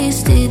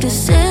 hasty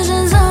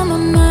decisions on my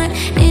mind.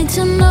 Need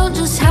to know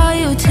just how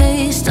you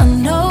taste. I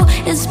know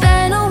it's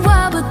been a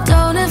while, but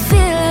don't it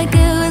feel like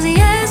it was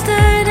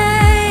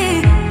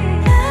yesterday?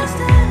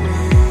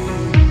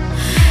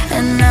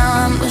 And now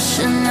I'm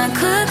wishing I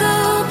could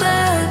go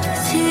back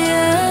to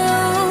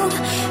you,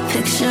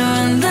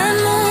 picturing that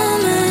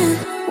moment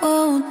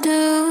won't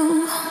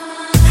do.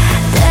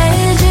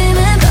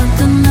 Daydreaming about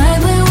the night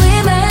when we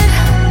met.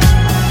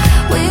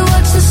 We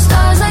watched the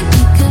stars like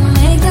we could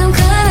make them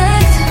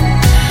connect.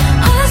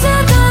 Honestly,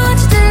 I don't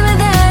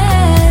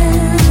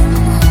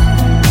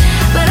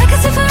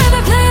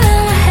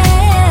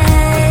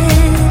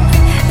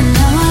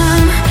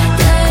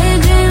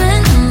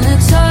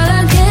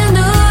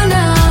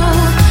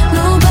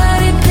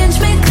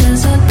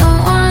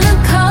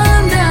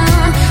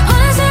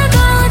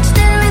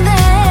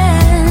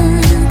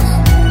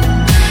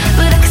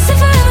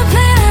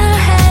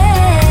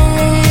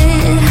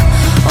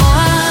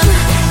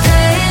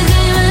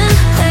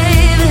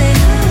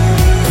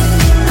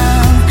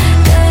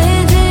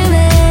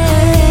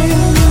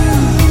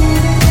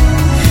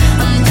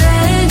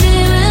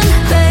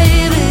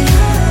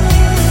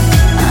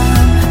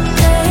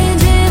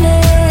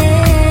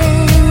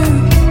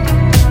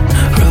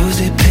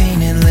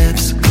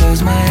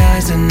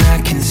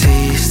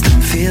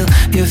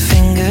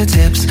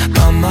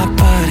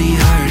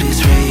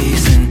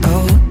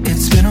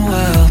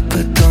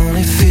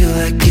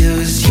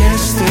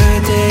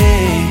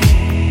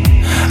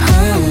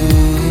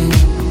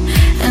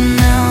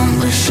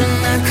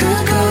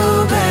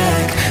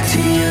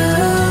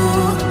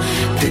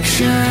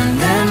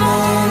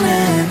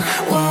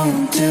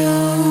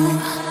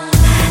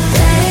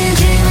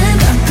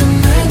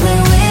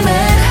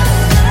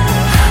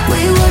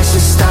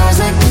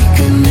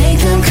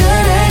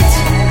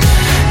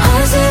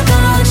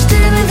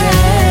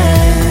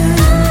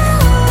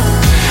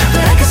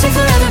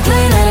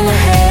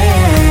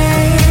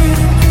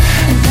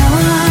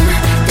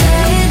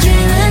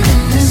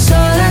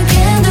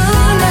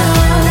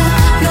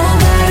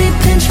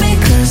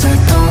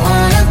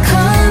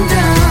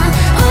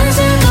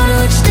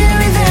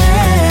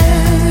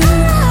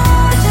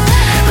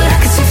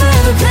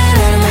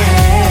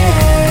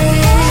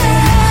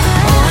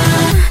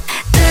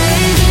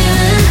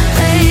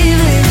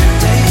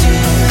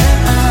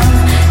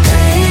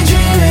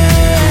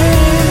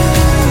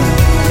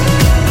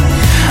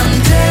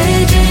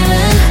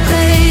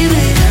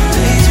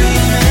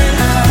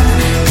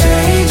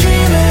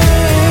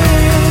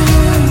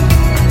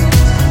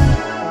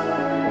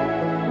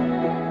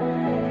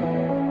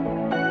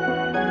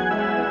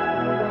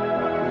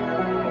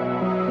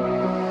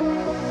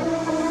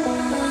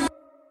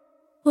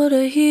What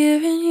I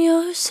hear in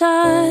your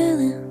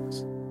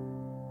silence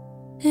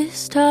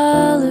is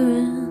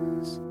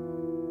tolerance,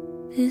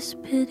 is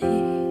pity.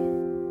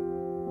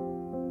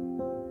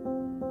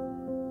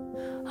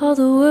 All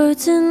the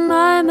words in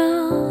my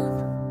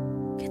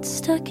mouth get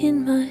stuck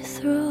in my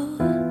throat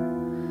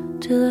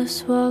till I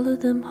swallow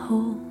them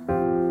whole.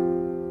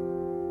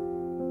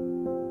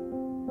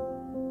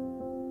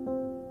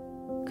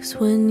 Cause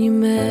when you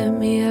met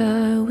me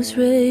I was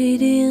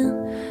radiant,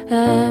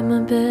 at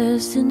my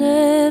best, and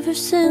ever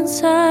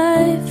since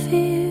I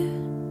feared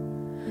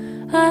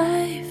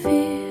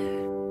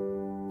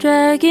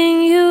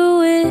dragging you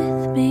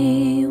with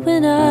me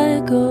when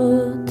I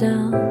go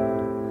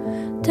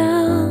down,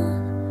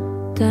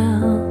 down,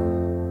 down,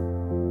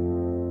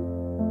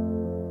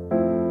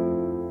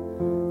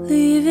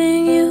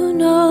 leaving you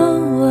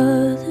no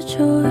other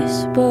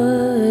choice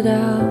but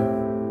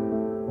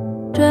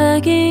out,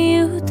 dragging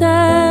you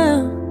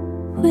down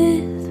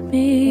with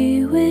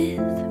me,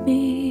 with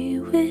me,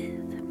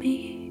 with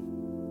me.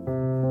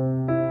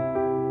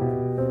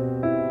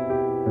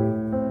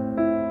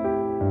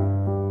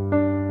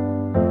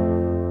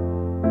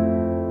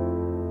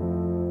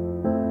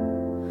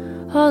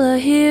 All I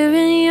hear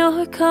in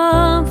your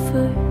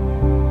comfort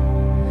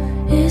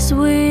is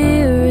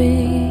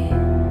weary,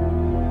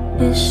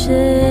 is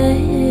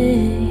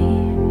shame,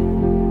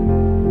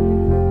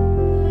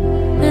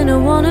 and I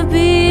wanna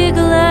be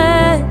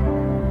glad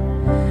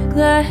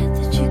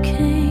that you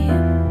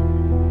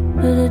came,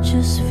 but I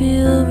just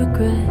feel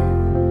regret.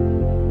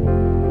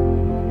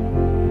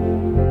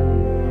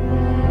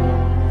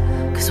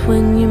 Cause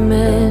when you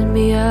met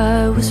me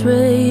I was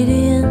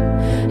radiant,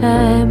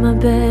 at my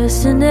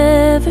best, and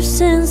ever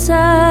since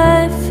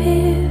I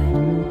feared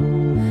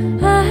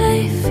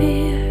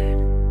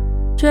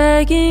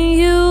dragging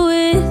you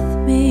with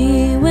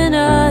me when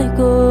I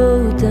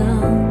go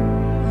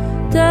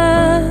down,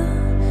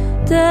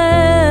 down,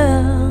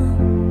 down,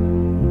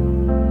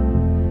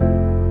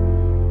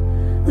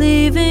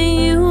 leaving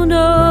you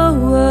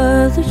no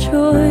other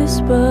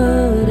choice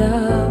but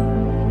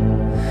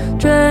out,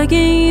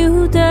 dragging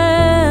you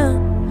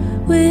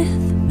down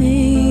with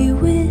me,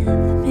 with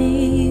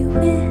me,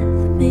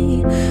 with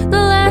me. The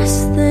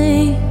last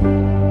thing,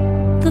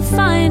 the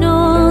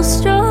final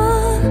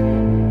straw,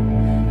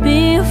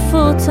 being a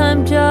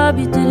full-time job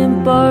you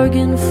didn't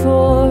bargain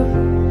for.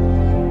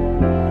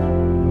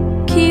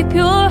 Keep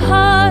your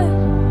heart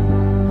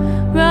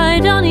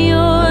right on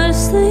your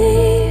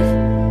sleeve,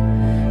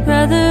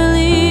 rather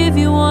leave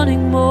you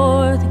wanting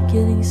more than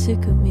getting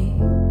sick of me.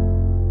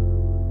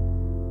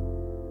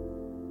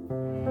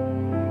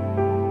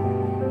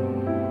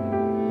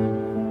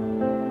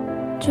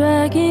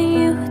 Dragging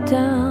you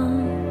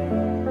down,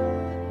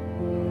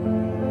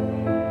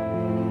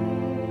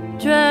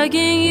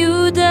 dragging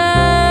you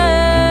down.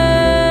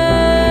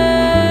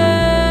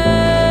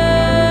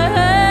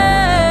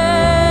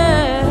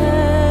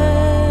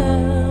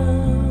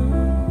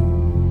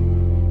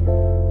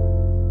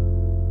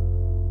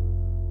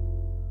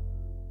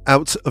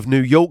 Out of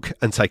New York,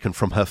 and taken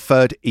from her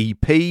third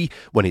EP,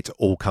 When It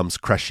All Comes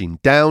Crashing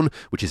Down,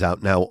 which is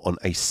out now on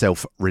a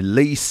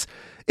self-release.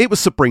 It was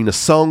Sabrina's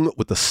song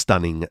with the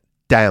stunning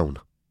Down.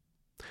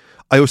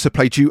 I also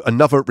played you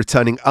another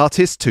returning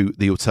artist to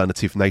the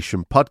Alternative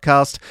Nation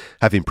podcast,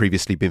 having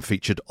previously been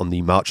featured on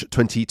the March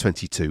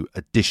 2022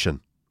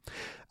 edition.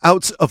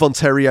 Out of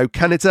Ontario,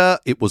 Canada,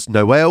 it was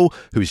Noel,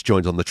 who is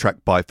joined on the track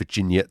by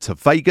Virginia to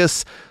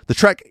Vegas. The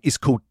track is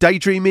called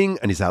Daydreaming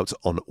and is out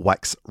on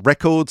Wax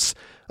Records.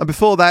 And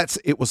before that,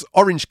 it was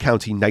Orange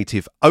County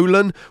native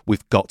Olan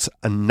with Got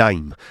a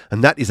Name,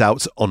 and that is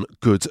out on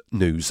Good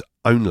News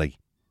Only.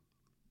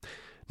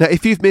 Now,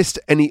 if you've missed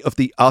any of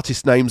the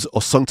artist names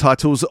or song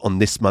titles on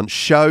this month's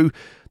show,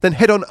 then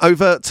head on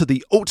over to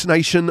the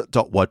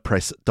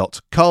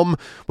alternation.wordpress.com,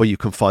 where you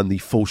can find the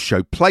full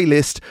show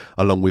playlist,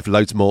 along with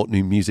loads more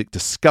new music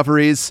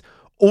discoveries,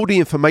 all the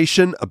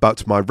information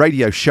about my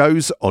radio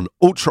shows on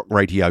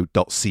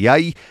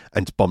altrockradio.ca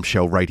and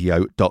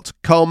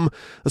bombshellradio.com,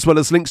 as well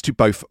as links to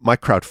both my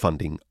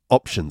crowdfunding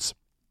options.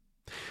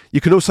 You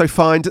can also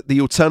find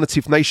the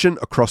Alternative Nation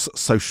across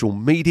social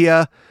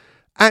media,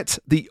 at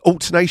The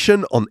Alt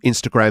Nation on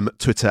Instagram,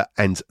 Twitter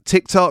and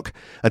TikTok,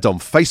 and on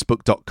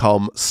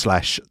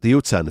facebook.com/The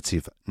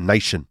Alternative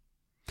Nation.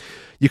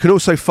 You can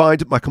also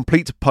find my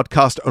complete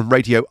podcast and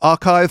radio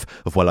archive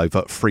of well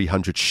over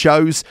 300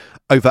 shows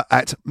over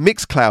at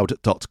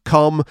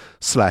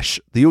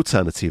mixcloud.com/The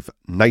Alternative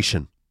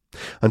Nation.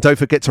 And don't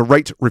forget to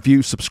rate,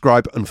 review,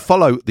 subscribe and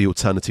follow The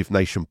Alternative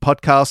Nation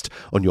podcast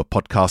on your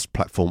podcast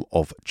platform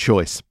of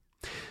choice.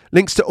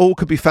 Links to all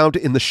can be found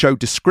in the show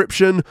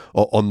description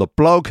or on the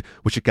blog,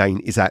 which again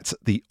is at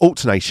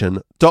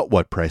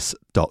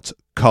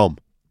thealtnation.wordpress.com.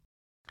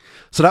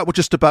 So that will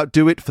just about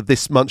do it for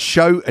this month's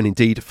show, and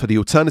indeed for the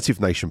Alternative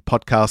Nation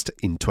podcast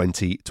in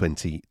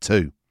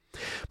 2022.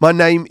 My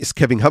name is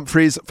Kevin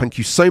Humphreys. Thank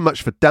you so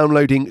much for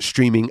downloading,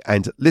 streaming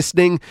and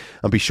listening,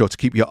 and be sure to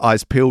keep your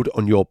eyes peeled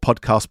on your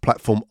podcast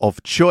platform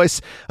of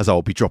choice, as I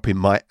will be dropping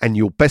my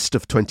annual Best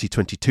of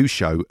 2022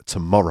 show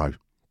tomorrow.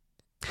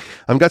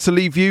 I'm going to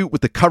leave you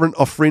with the current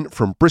offering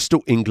from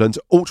Bristol, England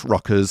alt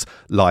rockers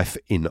Life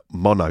in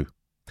Mono.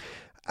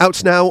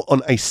 Out now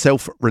on a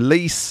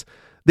self-release,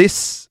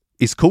 this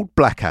is called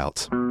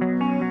Blackout.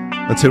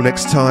 Until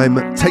next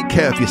time, take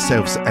care of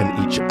yourselves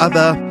and each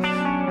other,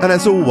 and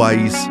as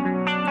always,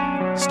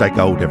 stay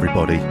gold,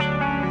 everybody.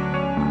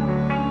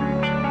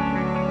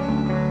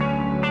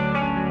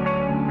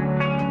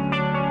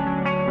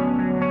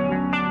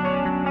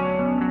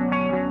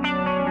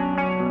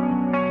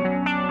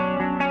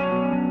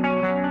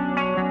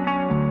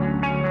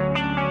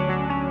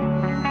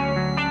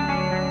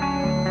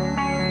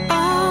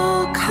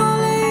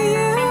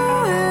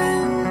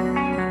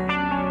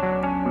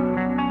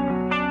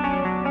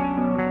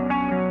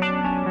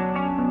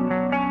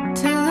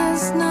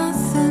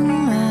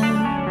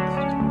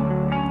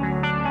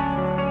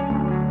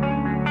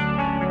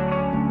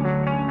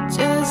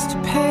 Just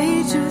a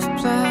page of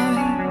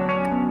black,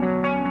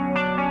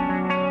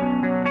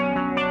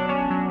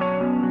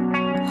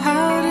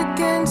 held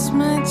against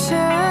my chest.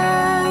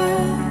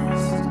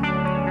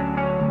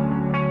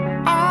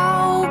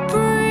 I'll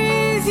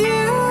breathe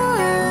you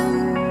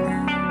in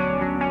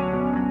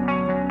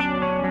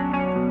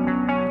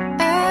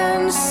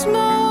and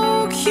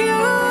smoke you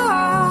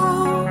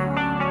out.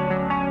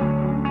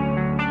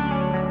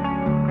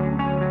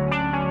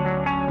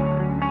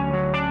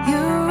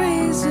 Your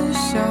razor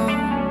sharp,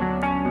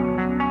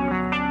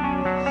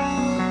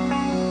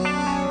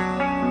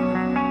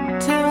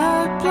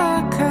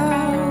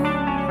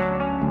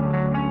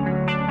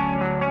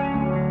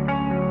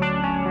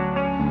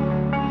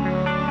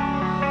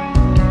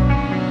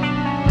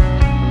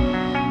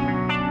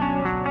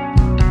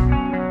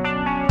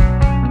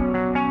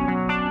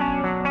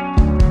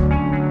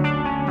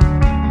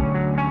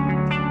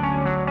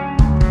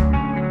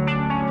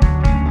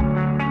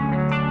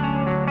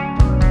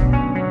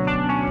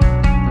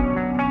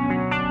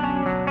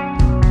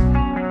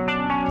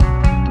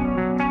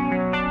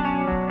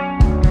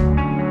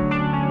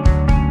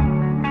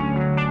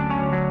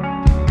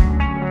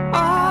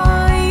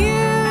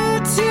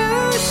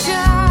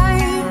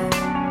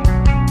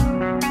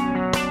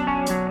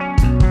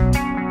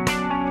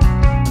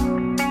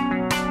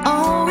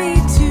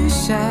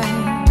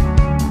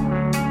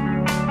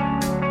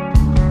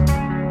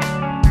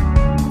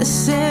 I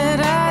said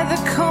either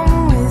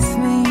come with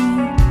me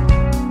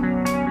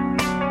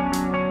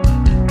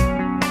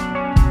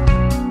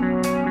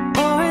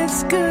or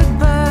it's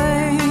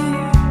goodbye.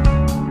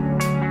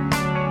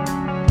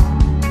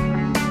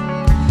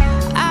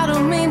 I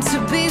don't mean to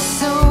be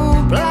so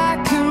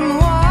black and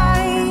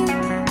white,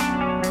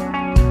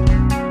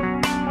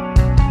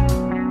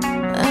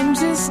 I'm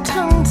just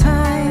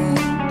tongue-tied.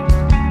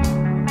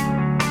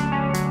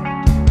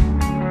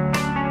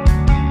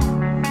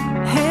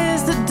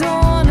 Here's the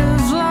dawn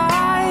of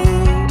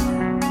light,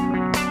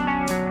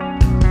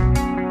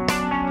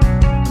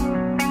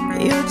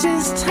 you're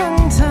just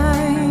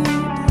tongue-tied.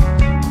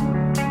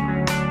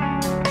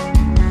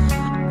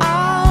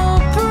 I'll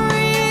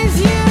breathe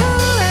you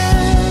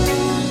in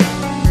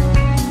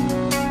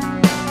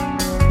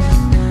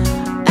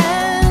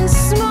and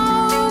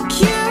smoke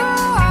you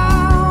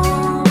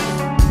out.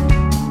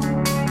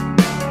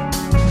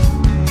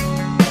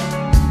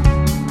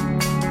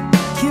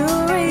 Your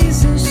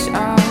razor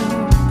sharp,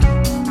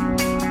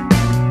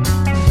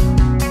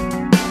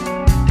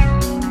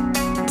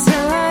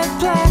 till I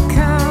black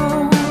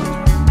out,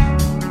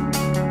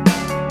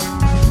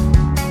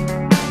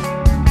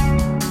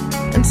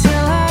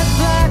 until I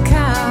black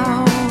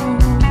out,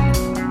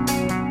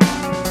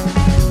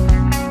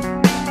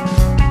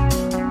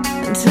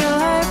 until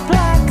I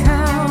black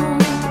out,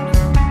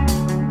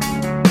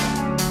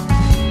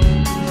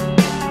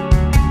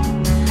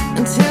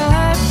 until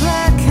I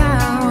black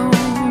out,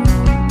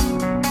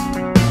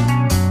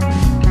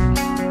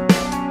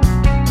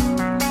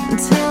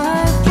 until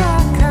I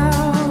black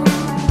out.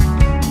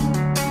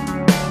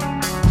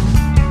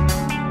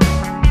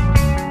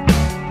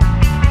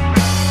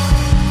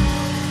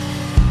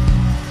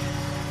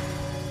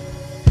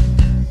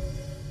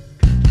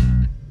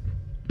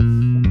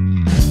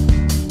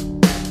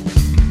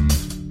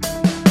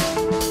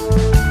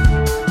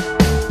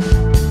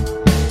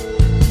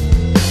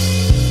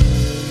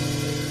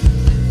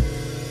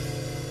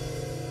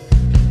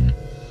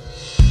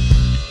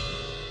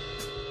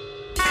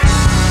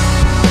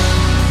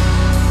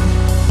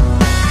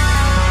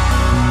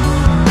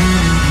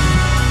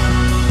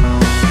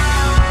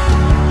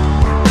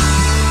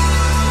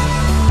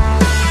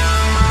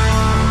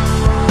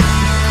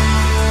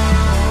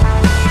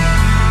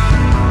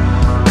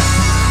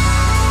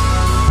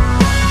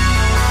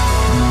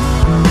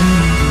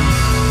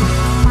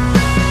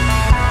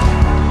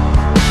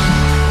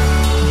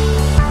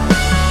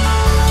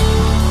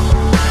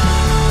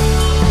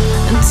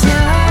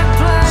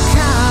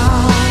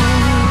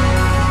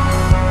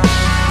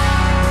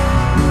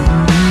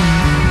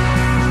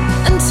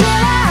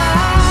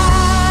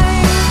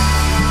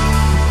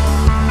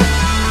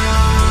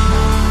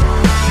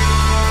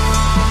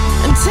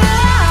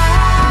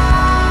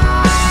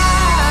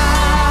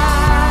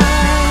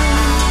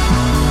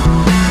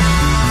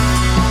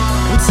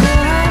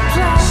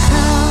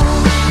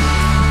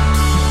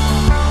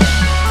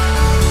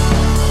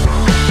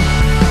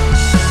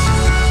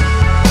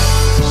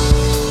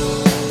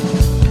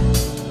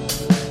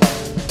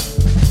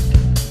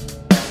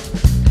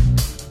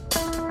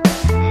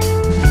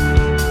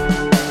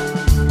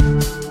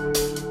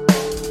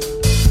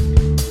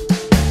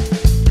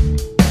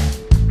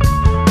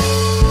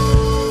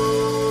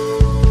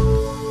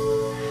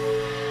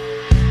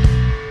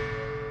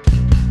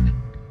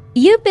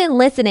 You've been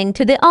listening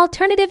to the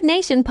Alternative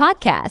Nation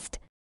podcast.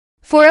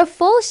 For a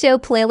full show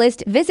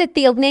playlist, visit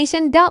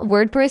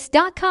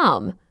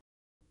thealnation.wordpress.com.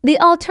 The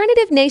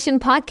Alternative Nation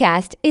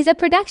podcast is a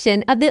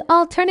production of the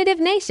Alternative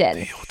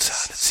Nation.